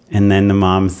butt." And then the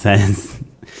mom says,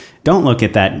 "Don't look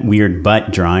at that weird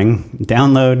butt drawing.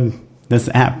 Download this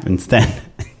app instead."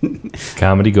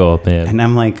 Comedy gold, man. And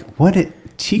I'm like, what?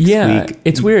 cheeks Yeah, week.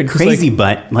 it's weird. 'Cause, Crazy like,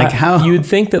 butt. Like how you would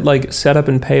think that like setup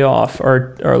and payoff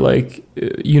are like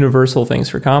universal things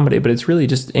for comedy, but it's really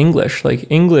just English. Like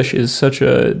English is such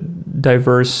a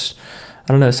diverse,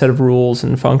 I don't know, set of rules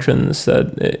and functions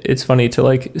that it's funny to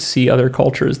like see other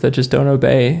cultures that just don't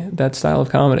obey that style of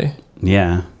comedy.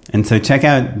 Yeah. And so check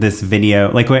out this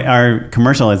video. Like our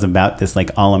commercial is about this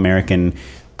like all-American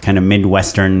kind of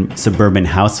Midwestern suburban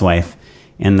housewife.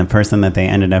 And the person that they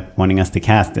ended up wanting us to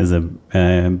cast is a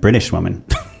British woman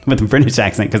with a British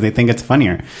accent because they think it's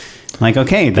funnier. Like,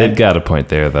 okay. They've got a point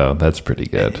there, though. That's pretty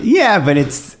good. Yeah, but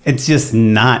it's just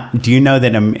not. Do you know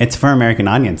that it's for American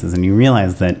audiences? And you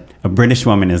realize that a British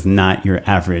woman is not your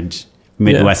average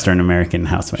Midwestern American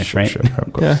housewife, right? Sure,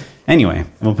 of course. Yeah. Anyway,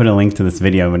 we'll put a link to this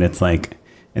video, but it's like,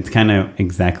 it's kind of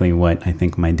exactly what I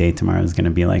think my day tomorrow is going to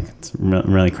be like. It's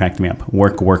really cracked me up.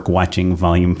 Work, watching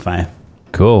Volume 5.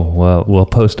 Cool. Well, we'll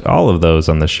post all of those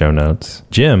on the show notes.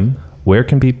 Jim, where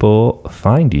can people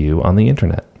find you on the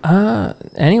internet?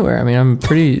 Anywhere. I mean, I'm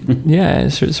pretty,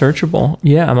 searchable.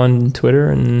 Yeah, I'm on Twitter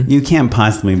and You can't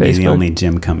possibly be the Facebook. only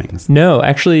Jim Cummings. No,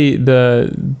 actually,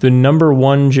 the number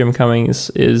one Jim Cummings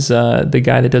is the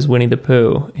guy that does Winnie the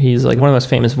Pooh. He's like one of the most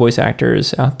famous voice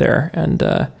actors out there, and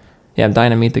I'm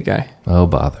dying to meet the guy. Oh,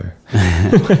 bother.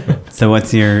 So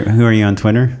who are you on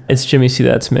Twitter? It's Jimmy C.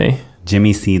 That's me.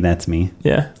 Jimmy C. That's me.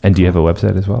 Yeah. And do you have a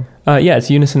website as well? It's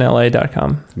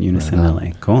unisonla.com. Unison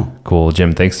LA. Cool. Cool.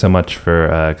 Jim, thanks so much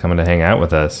for coming to hang out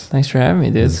with us. Thanks for having me,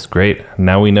 dude. This is great.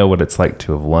 Now we know what it's like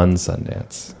to have won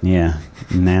Sundance. Yeah.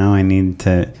 Now I need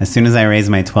to, as soon as I raise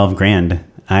my 12 grand,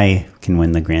 I can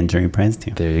win the grand jury prize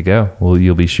too. There you go. Well,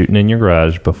 you'll be shooting in your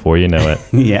garage before you know it.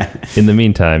 Yeah. In the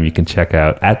meantime, you can check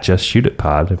out at Just Shoot It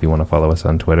Pod if you want to follow us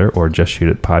on Twitter, or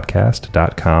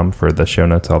justshootitpodcast.com for the show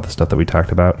notes, all the stuff that we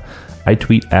talked about. I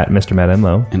tweet at Mr. Matt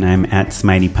Enlow. And I'm at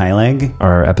Smitey Pyleg.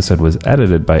 Our episode was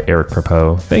edited by Eric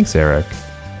Propo. Thanks, Eric.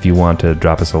 If you want to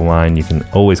drop us a line, you can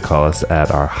always call us at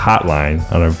our hotline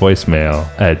on our voicemail.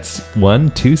 It's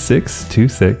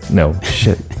 12626. No,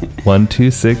 shit.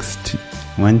 1262.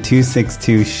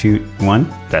 1262 shoot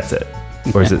 1. That's it.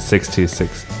 Or is it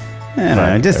 626? I don't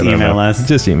know. Just email us.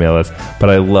 Just email us. But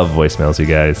I love voicemails, you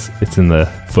guys. It's in the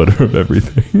footer of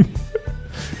everything.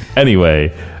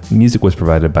 Anyway, music was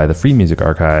provided by the Free Music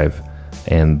Archive,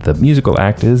 and the musical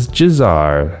act is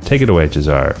Jazar. Take it away,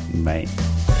 Jazar. Bye.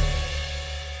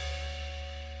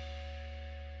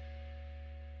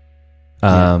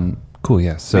 Cool,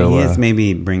 yeah. So he is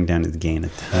maybe bring down his gain a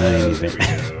tiny bit.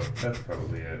 That's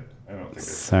probably it. I don't think it's...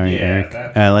 Sorry, Eric.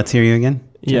 Let's hear you again.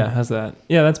 Yeah, how's that?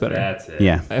 Yeah, that's better. That's it.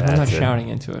 Yeah. If I'm not shouting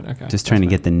into it, okay. Just trying to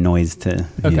get the noise to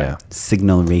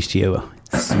signal ratio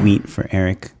sweet for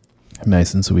Eric.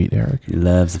 Nice and sweet, Eric. He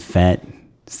loves a fat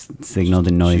signal to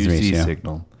noise Juicy ratio.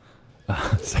 signal.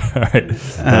 Sorry.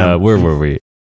 Where were we?